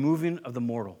 It's a removing of the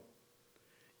mortal.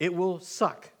 It will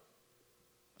suck.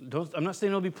 I'm not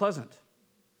saying it'll be pleasant.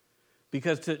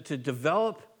 Because to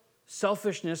develop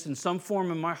selfishness in some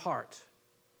form in my heart,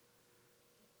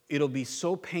 it'll be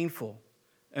so painful.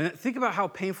 And think about how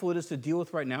painful it is to deal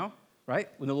with right now, right?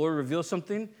 When the Lord reveals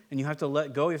something and you have to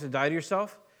let go, you have to die to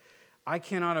yourself. I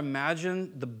cannot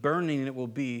imagine the burning it will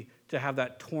be to have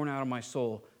that torn out of my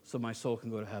soul so my soul can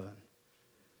go to heaven.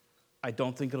 I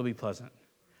don't think it'll be pleasant,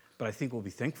 but I think we'll be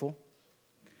thankful.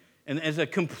 and as a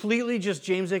completely just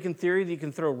James Aiken theory that you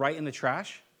can throw right in the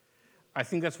trash. I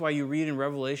think that's why you read in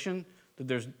Revelation that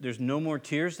there's no more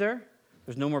tears there.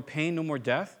 There's no more pain, no more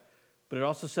death. But it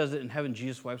also says that in heaven,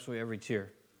 Jesus wipes away every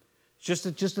tear. It's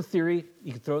just a theory.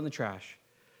 You can throw it in the trash.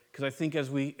 Because I think as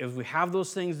we have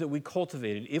those things that we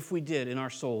cultivated, if we did in our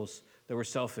souls that were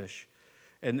selfish,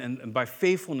 and by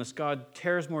faithfulness, God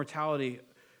tears mortality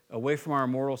away from our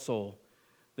immortal soul,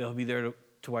 they'll be there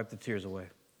to wipe the tears away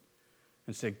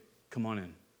and say, come on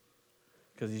in.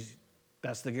 Because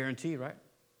that's the guarantee, right?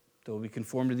 That we'll be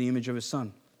conformed to the image of his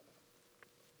Son.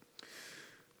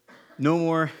 No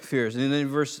more fears. And then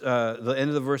in the end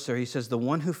of the verse there, he says, the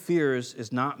one who fears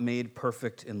is not made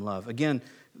perfect in love. Again,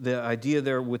 the idea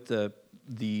there with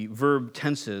the verb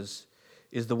tenses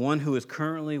is the one who is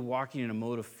currently walking in a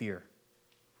mode of fear.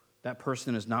 That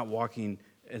person is not walking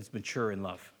as mature in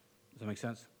love. Does that make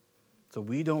sense? So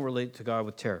we don't relate to God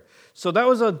with terror. So that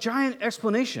was a giant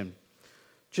explanation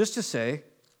just to say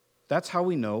that's how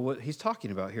we know what he's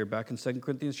talking about here back in 2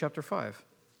 Corinthians chapter 5.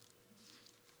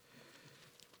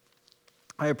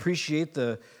 I appreciate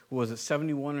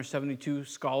 71 or 72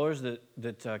 scholars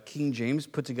that King James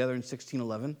put together in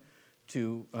 1611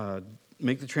 to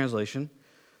make the translation.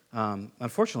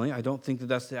 Unfortunately, I don't think that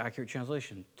that's the accurate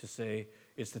translation to say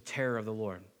it's the terror of the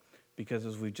Lord. Because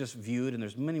as we've just viewed, and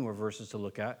there's many more verses to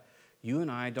look at, you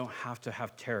and I don't have to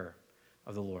have terror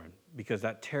of the Lord because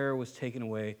that terror was taken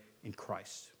away in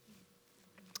Christ.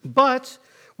 But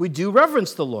we do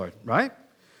reverence the Lord, right?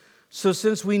 So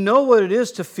since we know what it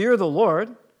is to fear the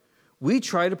Lord, we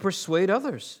try to persuade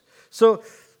others. So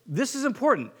this is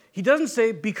important. He doesn't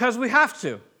say because we have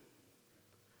to,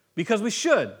 because we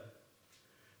should,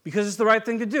 because it's the right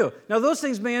thing to do. Now, those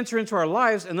things may enter into our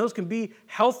lives, and those can be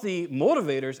healthy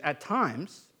motivators at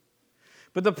times.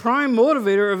 But the prime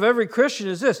motivator of every Christian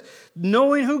is this: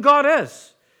 knowing who God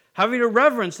is, having a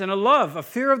reverence and a love, a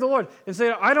fear of the Lord, and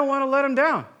saying, I don't want to let him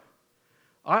down.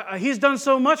 He's done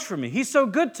so much for me. He's so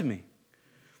good to me.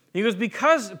 He goes,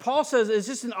 because Paul says it's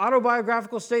just an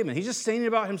autobiographical statement. He's just saying it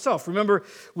about himself. Remember,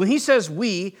 when he says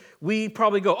we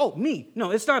probably go, oh, me.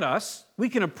 No, it's not us. We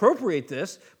can appropriate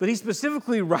this, but he's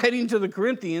specifically writing to the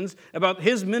Corinthians about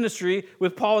his ministry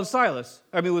with Paul and Silas.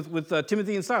 I mean, with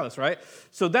Timothy and Silas, right?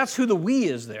 So that's who the we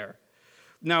is there.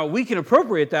 Now, we can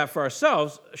appropriate that for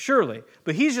ourselves, surely,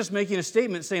 but he's just making a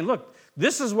statement saying, look,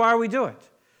 this is why we do it,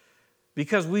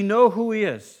 because we know who he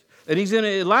is. And he's going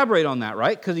to elaborate on that,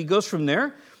 right? Because he goes from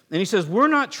there. And he says, we're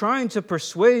not trying to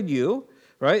persuade you,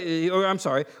 right? Or I'm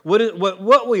sorry,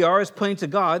 what we are is plain to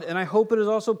God, and I hope it is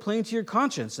also plain to your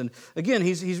conscience. And again,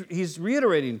 he's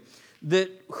reiterating that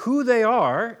who they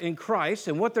are in Christ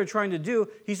and what they're trying to do.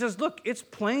 He says, look, it's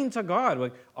plain to God.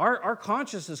 Like our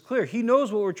conscience is clear. He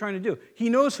knows what we're trying to do. He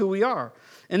knows who we are.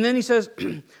 And then he says,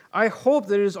 I hope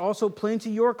that it is also plain to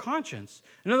your conscience.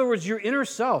 In other words, your inner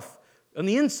self. On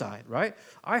the inside, right?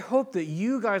 I hope that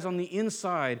you guys on the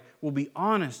inside will be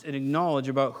honest and acknowledge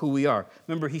about who we are.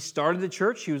 Remember, he started the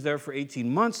church. He was there for 18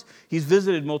 months. He's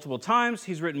visited multiple times.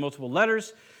 He's written multiple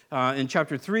letters. In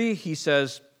chapter 3, he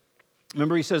says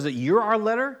that you're our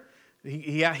letter.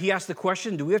 He asked the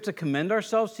question, do we have to commend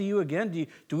ourselves to you again?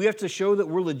 Do we have to show that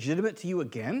we're legitimate to you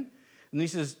again? And he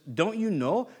says, don't you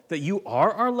know that you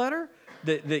are our letter?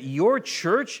 That your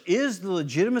church is the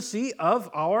legitimacy of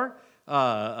our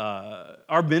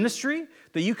ministry,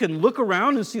 that you can look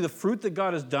around and see the fruit that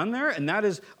God has done there, and that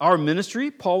is our ministry,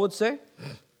 Paul would say.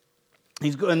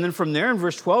 And then from there in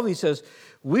verse 12, he says,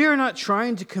 we are not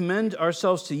trying to commend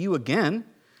ourselves to you again,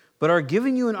 but are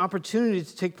giving you an opportunity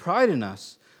to take pride in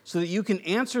us, so that you can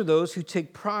answer those who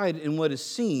take pride in what is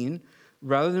seen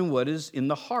rather than what is in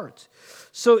the heart.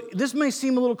 So this may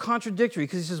seem a little contradictory,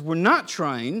 because he says, we're not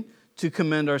trying to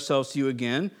commend ourselves to you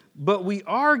again, but we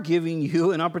are giving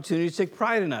you an opportunity to take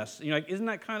pride in us. You're like, isn't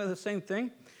that kind of the same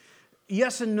thing?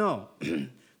 Yes and no.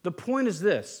 The point is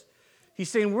this. He's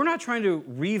saying we're not trying to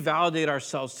revalidate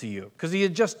ourselves to you, because he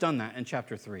had just done that in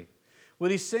chapter 3.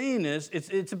 What he's saying is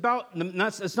it's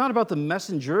not about the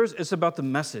messengers, it's about the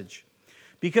message.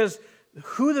 Because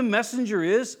who the messenger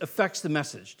is affects the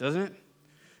message, doesn't it?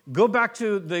 Go back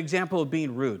to the example of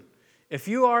being rude. If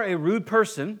you are a rude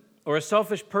person or a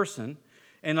selfish person,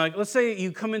 and like, let's say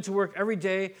you come into work every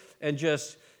day and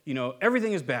just,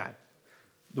 everything is bad.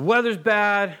 The weather's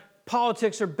bad,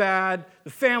 politics are bad,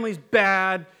 the family's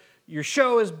bad, your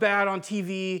show is bad on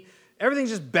TV,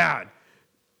 everything's just bad.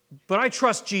 But I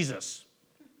trust Jesus.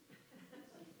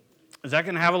 Is that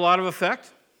going to have a lot of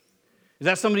effect? Is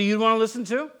that somebody you'd want to listen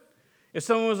to? If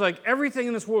someone was like, everything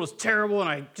in this world is terrible and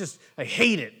I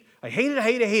hate it. I hate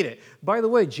it. By the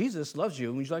way, Jesus loves you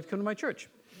and would you like to come to my church?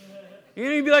 And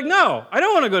you'd be like, no, I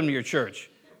don't want to go to your church.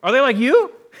 Are they like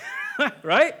you?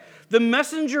 right? The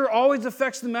messenger always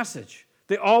affects the message.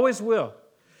 They always will.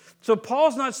 So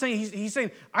Paul's not saying, he's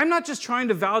saying, I'm not just trying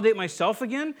to validate myself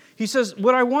again. He says,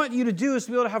 what I want you to do is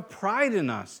to be able to have pride in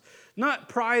us. Not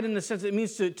pride in the sense that it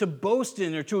means to boast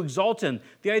in or to exalt in.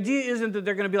 The idea isn't that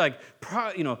they're going to be like,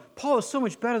 Paul is so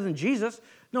much better than Jesus.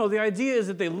 No, the idea is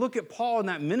that they look at Paul in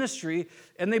that ministry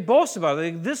and they boast about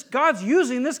it. God's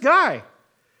using this guy.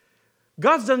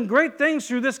 God's done great things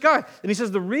through this guy. And he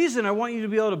says, the reason I want you to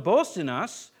be able to boast in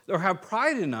us or have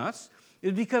pride in us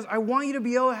is because I want you to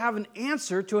be able to have an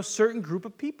answer to a certain group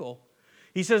of people.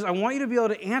 He says, I want you to be able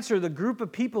to answer the group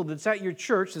of people that's at your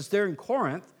church, that's there in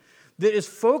Corinth, that is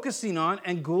focusing on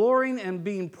and glorying and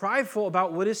being prideful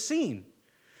about what is seen.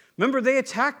 Remember, they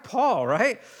attacked Paul,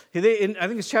 right? I think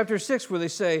it's chapter 6 where they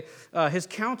say his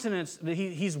countenance, that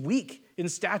he's weak in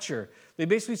stature. They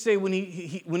basically say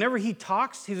whenever he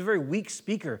talks, he's a very weak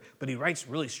speaker, but he writes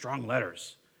really strong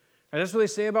letters. Right? That's what they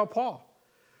say about Paul.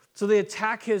 So they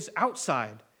attack his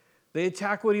outside. They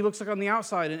attack what he looks like on the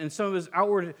outside and some of his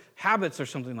outward habits or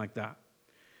something like that.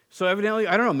 So evidently,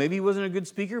 I don't know, maybe he wasn't a good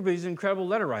speaker, but he's an incredible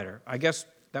letter writer. I guess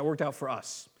that worked out for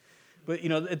us. But,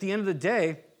 at the end of the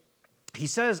day, he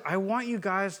says, I want you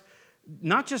guys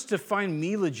not just to find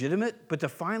me legitimate, but to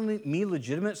find me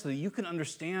legitimate so that you can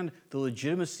understand the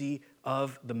legitimacy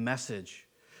of the message.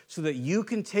 So that you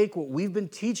can take what we've been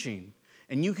teaching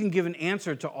and you can give an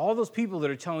answer to all those people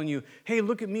that are telling you, hey,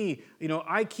 look at me,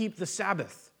 I keep the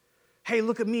Sabbath. Hey,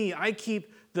 look at me, I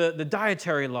keep the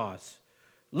dietary laws.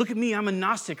 Look at me, I'm a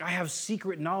Gnostic. I have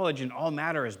secret knowledge and all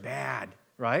matter is bad,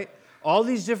 right? All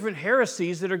these different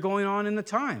heresies that are going on in the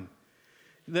time.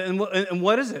 And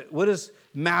what is it? What is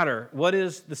matter? What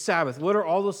is the Sabbath? What are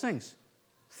all those things?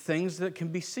 Things that can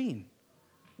be seen.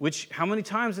 Which, how many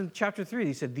times in chapter 3,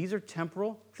 he said, these are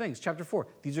temporal things. Chapter 4,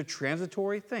 these are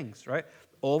transitory things, right?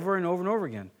 Over and over and over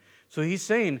again. So he's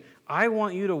saying, I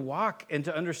want you to walk and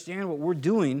to understand what we're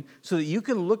doing so that you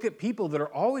can look at people that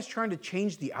are always trying to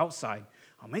change the outside.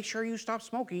 I'll make sure you stop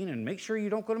smoking and make sure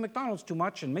you don't go to McDonald's too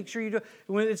much and make sure you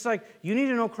do. It's like, you need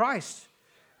to know Christ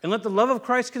and let the love of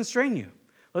Christ constrain you.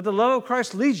 Let the love of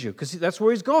Christ lead you because that's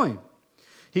where he's going.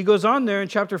 He goes on there in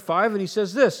chapter 5 and he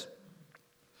says this.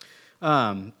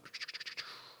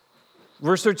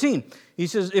 Verse 13, he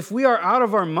says, if we are out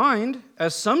of our mind,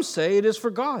 as some say, it is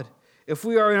for God. If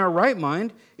we are in our right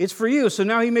mind, it's for you. So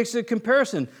now he makes a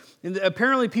comparison. And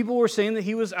apparently people were saying that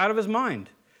he was out of his mind.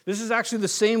 This is actually the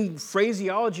same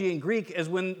phraseology in Greek as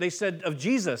when they said of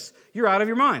Jesus, you're out of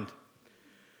your mind.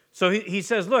 So he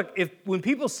says, look, when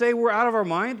people say we're out of our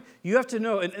mind, you have to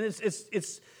know, and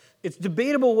it's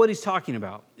debatable what he's talking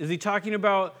about. Is he talking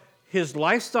about his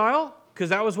lifestyle? Because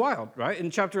that was wild, right?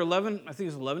 In chapter 11, I think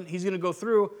it's 11, he's going to go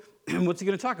through, and what's he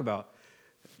going to talk about?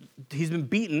 He's been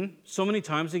beaten so many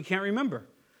times that he can't remember.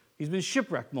 He's been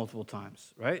shipwrecked multiple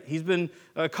times, right? He's been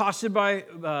accosted by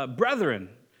brethren.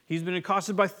 He's been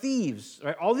accosted by thieves,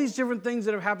 right? All these different things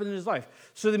that have happened in his life.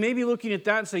 So they may be looking at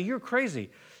that and say, you're crazy.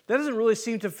 That doesn't really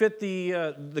seem to fit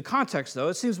the context, though.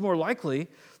 It seems more likely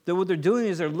that what they're doing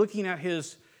is they're looking at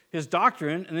his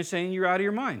doctrine and they're saying, you're out of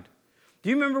your mind. Do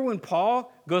you remember when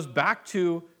Paul goes back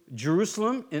to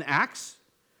Jerusalem in Acts?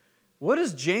 What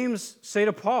does James say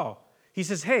to Paul? He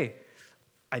says, hey,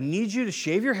 I need you to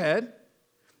shave your head.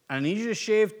 I need you to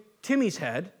shave Timmy's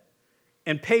head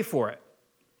and pay for it.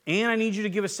 And I need you to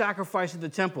give a sacrifice at the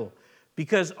temple.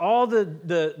 Because all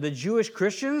the Jewish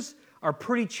Christians are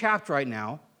pretty chapped right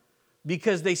now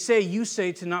because you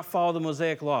say to not follow the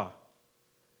Mosaic law,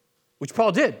 which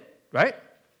Paul did, right?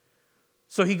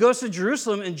 So he goes to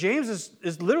Jerusalem, and James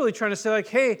is literally trying to say, like,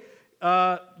 hey,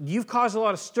 you've caused a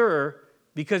lot of stir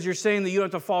because you're saying that you don't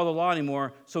have to follow the law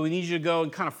anymore, so we need you to go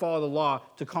and kind of follow the law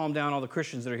to calm down all the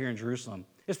Christians that are here in Jerusalem.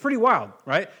 It's pretty wild,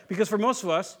 right? Because for most of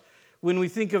us, when we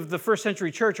think of the first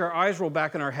century church, our eyes roll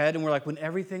back in our head, and we're like, when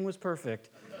everything was perfect.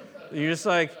 And you're just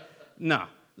like, no.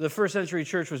 The first century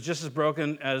church was just as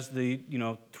broken as the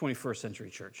 21st century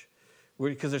church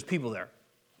because there's people there.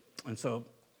 And so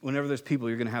whenever there's people,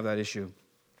 you're going to have that issue.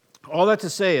 All that to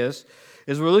say is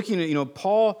we're looking at,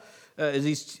 Paul,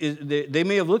 they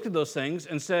may have looked at those things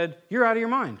and said, you're out of your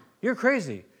mind. You're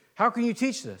crazy. How can you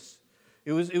teach this?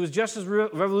 It was just as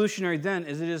revolutionary then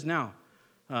as it is now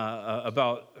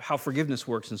about how forgiveness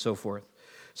works and so forth.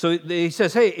 So he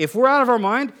says, hey, if we're out of our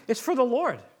mind, it's for the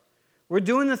Lord. We're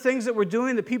doing the things that we're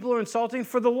doing that people are insulting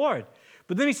for the Lord.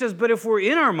 But then he says, but if we're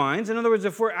in our minds, in other words,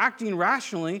 if we're acting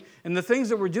rationally and the things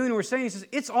that we're doing, we're saying, he says,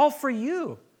 it's all for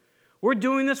you. We're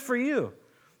doing this for you.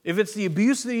 If it's the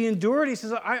abuse that he endured, he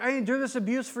says, I endure this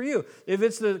abuse for you. If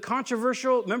it's the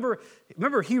controversial,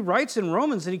 remember he writes in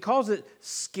Romans and he calls it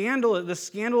scandal, the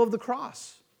scandal of the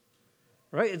cross.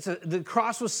 right? The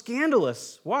cross was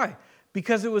scandalous. Why?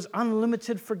 Because it was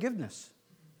unlimited forgiveness.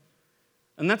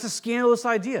 And that's a scandalous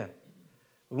idea.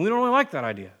 We don't really like that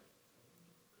idea.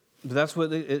 But that's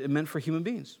what it meant for human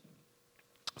beings.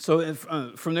 So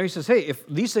from there he says, hey, if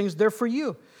these things, they're for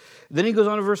you. Then he goes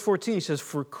on to verse 14. He says,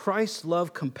 for Christ's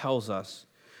love compels us,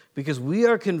 because we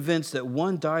are convinced that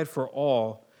one died for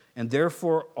all, and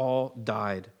therefore all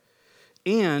died.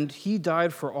 And he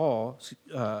died for all,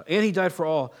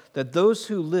 that those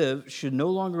who live should no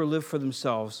longer live for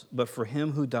themselves, but for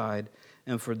him who died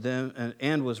and for them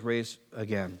and was raised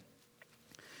again.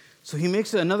 So he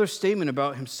makes another statement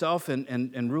about himself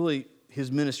and really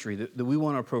his ministry that we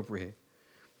want to appropriate.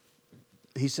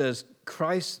 He says,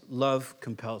 Christ's love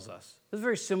compels us. This is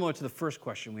very similar to the first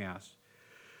question we asked.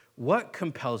 What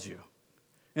compels you?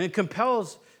 And it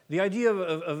compels, the idea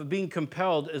of being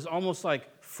compelled is almost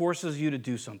like forces you to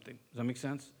do something. Does that make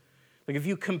sense? Like if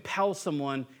you compel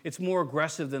someone, it's more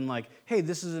aggressive than like, hey,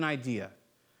 this is an idea.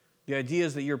 The idea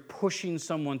is that you're pushing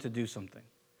someone to do something.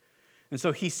 And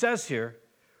so he says here,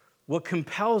 what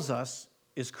compels us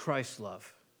is Christ's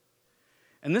love.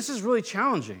 And this is really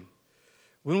challenging.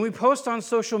 When we post on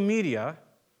social media,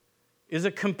 is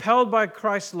it compelled by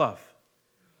Christ's love?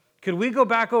 Could we go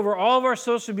back over all of our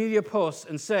social media posts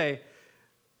and say,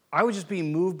 I was just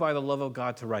being moved by the love of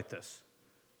God to write this?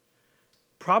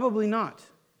 Probably not,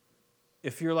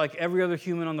 if you're like every other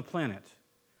human on the planet.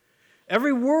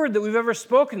 Every word that we've ever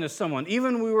spoken to someone,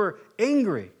 even when we were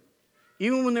angry,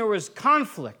 even when there was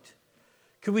conflict,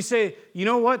 could we say, you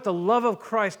know what? The love of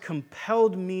Christ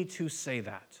compelled me to say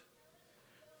that.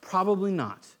 Probably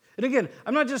not. And again,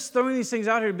 I'm not just throwing these things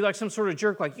out here to be like some sort of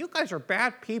jerk, like, you guys are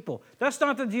bad people. That's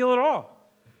not the deal at all.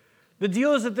 The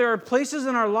deal is that there are places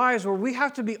in our lives where we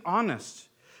have to be honest.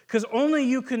 Because only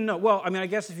you can know. Well, I mean, I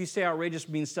guess if you say outrageous,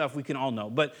 mean stuff, we can all know.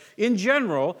 But in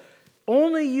general,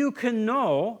 only you can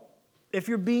know if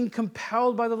you're being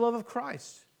compelled by the love of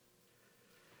Christ.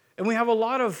 And we have a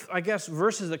lot of, I guess,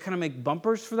 verses that kind of make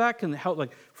bumpers for that, can help.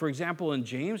 Like, for example, in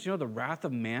James, the wrath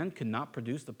of man cannot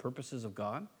produce the purposes of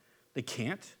God. They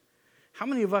can't. How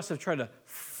many of us have tried to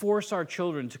force our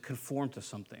children to conform to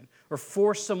something or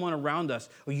force someone around us?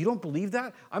 Oh, you don't believe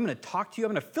that? I'm going to talk to you.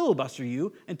 I'm going to filibuster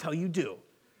you until you do.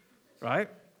 Right?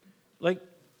 Like,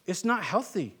 it's not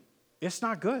healthy. It's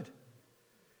not good.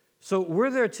 So we're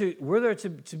there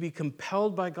to be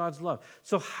compelled by God's love.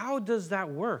 So how does that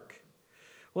work?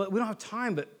 Well, we don't have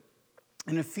time, but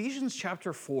in Ephesians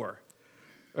chapter 4,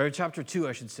 or chapter 2,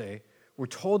 I should say, we're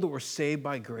told that we're saved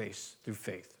by grace through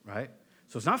faith, right?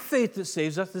 So it's not faith that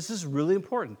saves us. This is really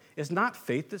important. It's not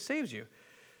faith that saves you.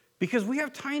 Because we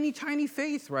have tiny, tiny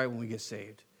faith, right, when we get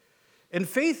saved. And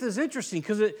faith is interesting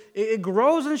because it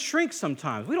grows and shrinks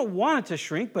sometimes. We don't want it to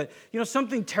shrink, but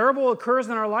something terrible occurs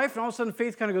in our life, and all of a sudden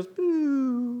faith kind of goes,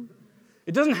 boo.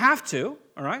 It doesn't have to,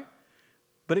 all right?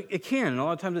 But it can, and a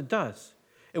lot of times it does.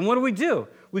 And what do?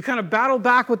 We kind of battle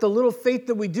back with the little faith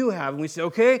that we do have. And we say,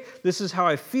 okay, this is how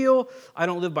I feel. I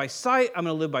don't live by sight. I'm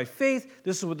going to live by faith.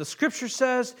 This is what the Scripture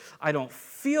says. I don't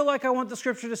feel like I want the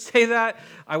Scripture to say that.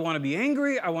 I want to be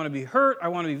angry. I want to be hurt. I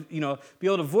want to be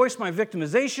able to voice my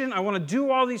victimization. I want to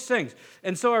do all these things.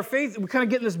 And so our faith, we kind of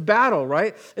get in this battle,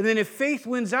 right? And then if faith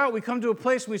wins out, we come to a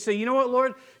place where we say, you know what,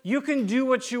 Lord? You can do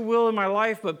what you will in my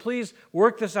life, but please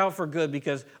work this out for good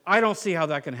because I don't see how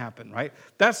that can happen, right?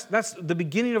 That's the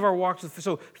beginning of our walks with faith.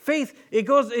 So faith, it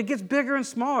gets bigger and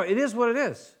smaller. It is what it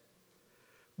is.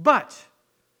 But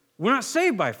we're not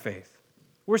saved by faith.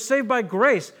 We're saved by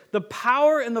grace. The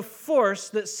power and the force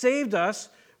that saved us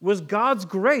was God's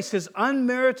grace, His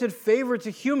unmerited favor to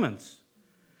humans.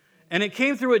 And it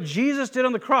came through what Jesus did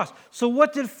on the cross. So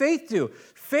what did faith do?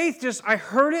 Faith I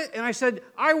heard it and I said,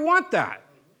 I want that.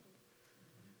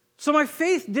 So my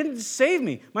faith didn't save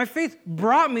me. My faith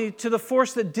brought me to the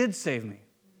force that did save me,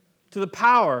 to the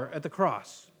power at the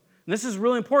cross. And this is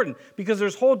really important because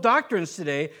there's whole doctrines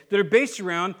today that are based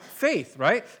around faith,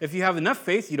 right? If you have enough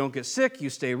faith, you don't get sick,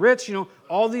 you stay rich,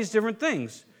 all these different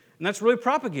things. And that's really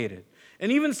propagated.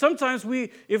 And even sometimes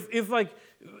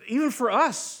even for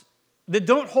us that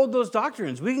don't hold those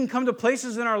doctrines, we can come to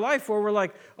places in our life where we're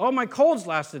like, oh, my colds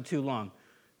lasted too long.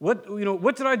 What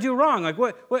did I do wrong? Like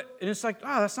what? And it's like,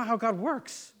 that's not how God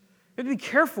works. You have to be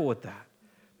careful with that.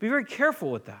 Be very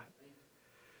careful with that.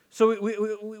 So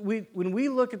when we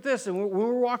look at this and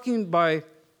we're walking by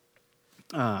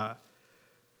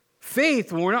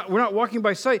faith, when we're not walking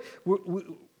by sight,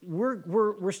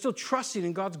 we're still trusting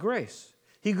in God's grace.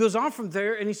 He goes on from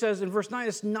there and he says in verse 9,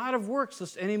 it's not of works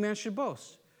lest any man should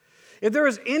boast. If there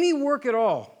is any work at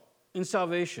all in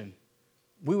salvation,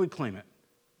 we would claim it.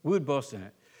 We would boast in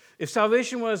it. If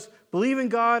salvation was believe in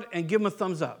God and give him a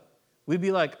thumbs up, We'd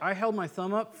be like, I held my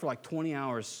thumb up for like 20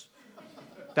 hours.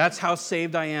 That's how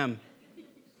saved I am.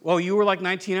 Well, you were like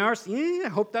 19 hours? Yeah, I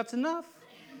hope that's enough.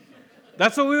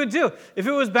 That's what we would do. If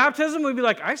it was baptism, we'd be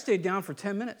like, I stayed down for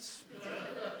 10 minutes.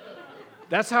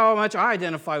 That's how much I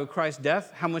identify with Christ's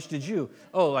death. How much did you?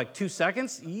 Oh, like 2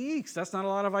 seconds? Yeeks, that's not a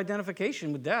lot of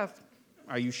identification with death.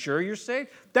 Are you sure you're saved?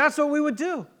 That's what we would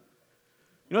do.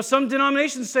 You know, some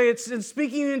denominations say it's in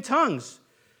speaking in tongues.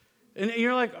 And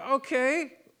you're like,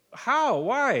 okay, how?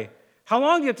 Why? How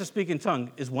long do you have to speak in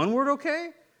tongue? Is one word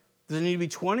okay? Does it need to be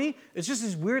 20? It's just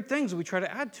these weird things that we try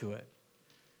to add to it.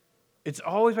 It's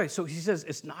always right. So he says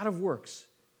it's not of works,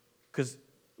 because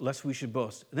lest we should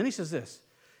boast. And then he says this,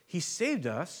 he saved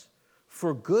us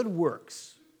for good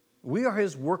works. We are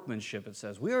his workmanship, it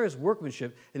says. We are his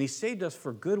workmanship, and he saved us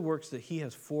for good works that he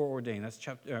has foreordained. That's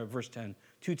verse 10,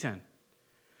 2:10.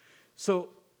 So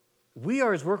we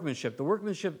are his workmanship. The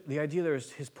workmanship, the idea there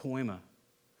is his poema,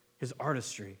 his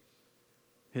artistry,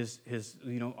 his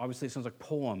obviously it sounds like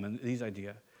poem and these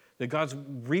ideas. That God's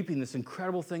reaping this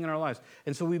incredible thing in our lives.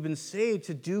 And so we've been saved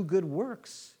to do good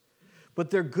works.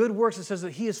 But they're good works. It says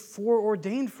that he is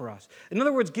foreordained for us. In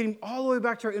other words, getting all the way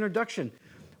back to our introduction,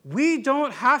 we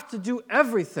don't have to do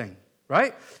everything,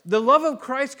 right? The love of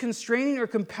Christ constraining or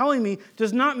compelling me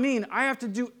does not mean I have to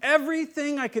do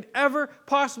everything I could ever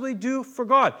possibly do for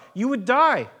God. You would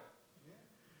die.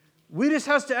 We just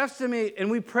have to estimate, and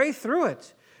we pray through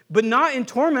it, but not in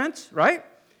torment, right?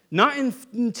 Not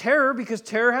in terror, because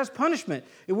terror has punishment.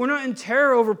 If we're not in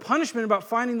terror over punishment about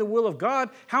finding the will of God,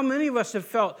 how many of us have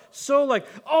felt so like,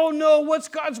 oh no, what's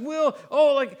God's will?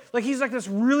 Oh, like he's like this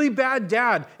really bad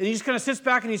dad, and he just kind of sits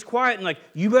back and he's quiet and like,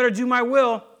 you better do my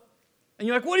will. And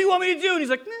you're like, what do you want me to do? And he's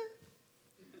like, nah.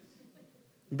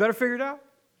 You better figure it out.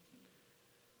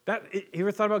 You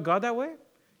ever thought about God that way?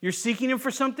 You're seeking him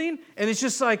for something, and it's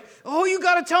just like, oh, you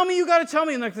got to tell me.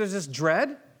 And like there's this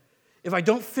dread. If I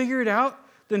don't figure it out,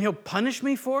 then he'll punish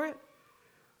me for it.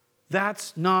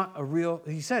 That's not a real,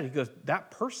 he goes,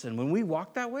 that person, when we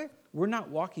walk that way, we're not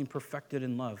walking perfected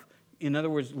in love. In other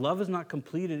words, love is not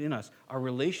completed in us. Our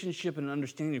relationship and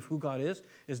understanding of who God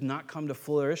is not come to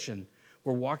fruition.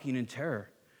 We're walking in terror,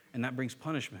 and that brings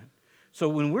punishment. So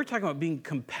when we're talking about being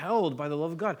compelled by the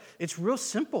love of God, it's real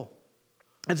simple.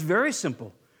 It's very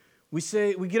simple. We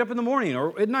get up in the morning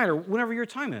or at night or whenever your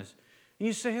time is, and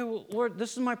you say, hey, well, Lord,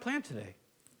 this is my plan today.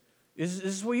 Is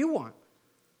this what you want?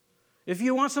 If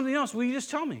you want something else, will you just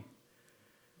tell me?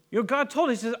 You know, God told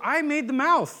us, he says, I made the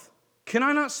mouth. Can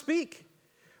I not speak?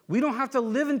 We don't have to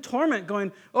live in torment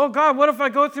going, oh, God, what if I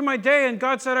go through my day and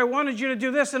God said, I wanted you to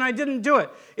do this and I didn't do it?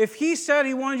 If he said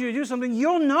he wanted you to do something,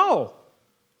 you'll know.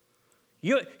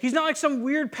 He's not like some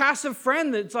weird passive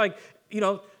friend that's like,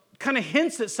 kind of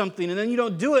hints at something and then you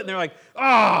don't do it and they're like,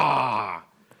 ah.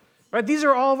 Right? These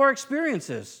are all of our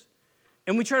experiences.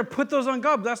 And we try to put those on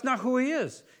God, but that's not who he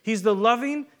is. He's the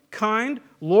loving, kind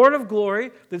Lord of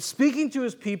glory that's speaking to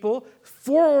his people,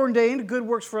 foreordained good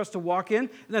works for us to walk in, and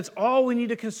that's all we need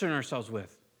to concern ourselves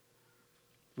with.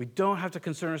 We don't have to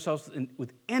concern ourselves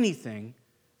with anything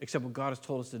except what God has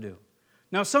told us to do.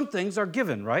 Now, some things are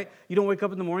given, right? You don't wake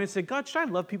up in the morning and say, God, should I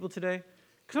love people today?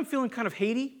 Because I'm feeling kind of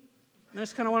hatey, and I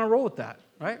just kind of want to roll with that,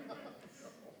 right?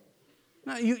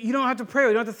 No, you don't have to pray.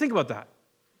 You don't have to think about that.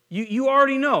 You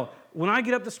already know. When I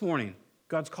get up this morning,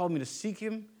 God's called me to seek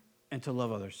him and to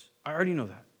love others. I already know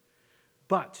that.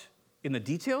 But in the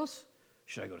details,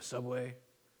 should I go to Subway?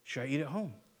 Should I eat at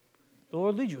home? The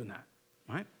Lord leads you in that,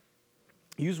 right?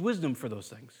 Use wisdom for those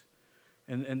things.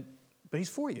 But he's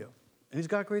for you, and he's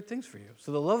got great things for you.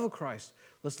 So the love of Christ,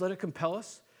 let's let it compel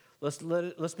us. Let's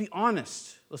be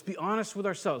honest. Let's be honest with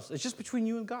ourselves. It's just between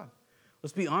you and God.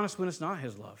 Let's be honest when it's not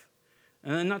his love.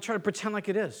 And then not try to pretend like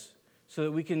it is, so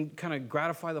that we can kind of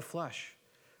gratify the flesh.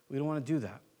 We don't want to do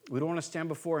that. We don't want to stand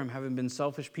before him having been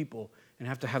selfish people and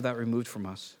have to have that removed from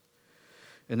us.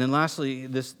 And then lastly,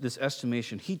 this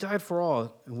estimation. He died for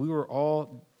all,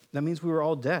 and that means we were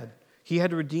all dead. He had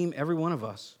to redeem every one of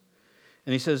us.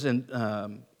 And he says, so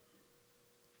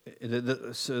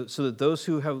that those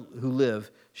who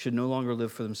live should no longer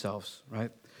live for themselves,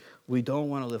 right? We don't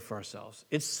want to live for ourselves.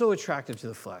 It's so attractive to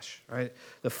the flesh, right?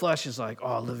 The flesh is like,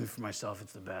 oh, living for myself,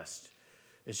 it's the best.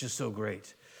 It's just so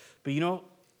great. But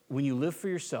when you live for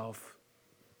yourself,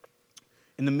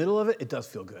 in the middle of it, it does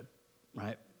feel good,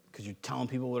 right? Because you're telling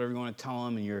people whatever you want to tell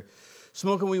them, and you're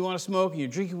smoking what you want to smoke, and you're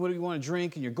drinking what you want to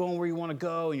drink, and you're going where you want to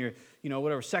go, and you're,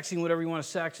 sexing whatever you want to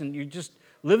sex, and you're just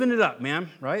living it up, man,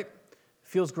 right?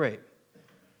 Feels great.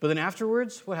 But then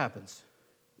afterwards, what happens?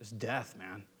 It's death,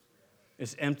 man.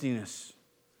 It's emptiness.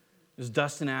 It's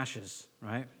dust and ashes,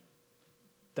 right?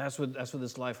 That's what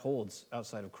this life holds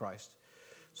outside of Christ.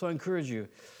 So I encourage you,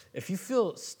 if you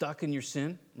feel stuck in your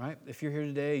sin, right? If you're here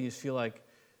today and you just feel like,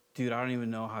 dude, I don't even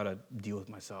know how to deal with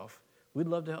myself, we'd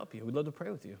love to help you. We'd love to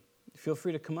pray with you. Feel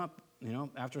free to come up,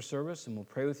 after service, and we'll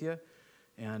pray with you.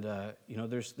 And,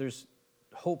 there's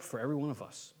hope for every one of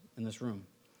us in this room.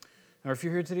 Or if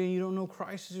you're here today and you don't know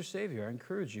Christ as your Savior, I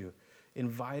encourage you,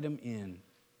 invite him in.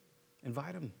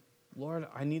 Invite him. Lord,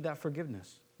 I need that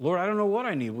forgiveness. Lord, I don't know what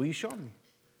I need. Will you show me?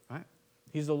 Right?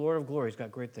 He's the Lord of glory. He's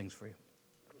got great things for you.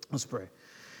 Let's pray.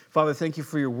 Father, thank you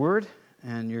for your word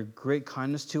and your great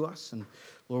kindness to us. And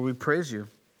Lord, we praise you.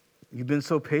 You've been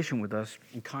so patient with us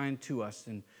and kind to us,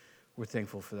 and we're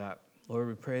thankful for that. Lord,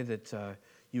 we pray that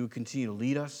you would continue to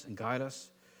lead us and guide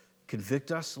us,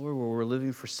 convict us, Lord, where we're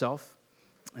living for self.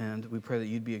 And we pray that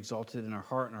you'd be exalted in our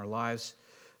heart and our lives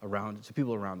to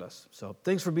people around us. So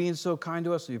thanks for being so kind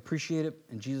to us. We appreciate it.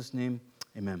 In Jesus' name,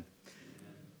 amen.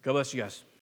 God bless you guys.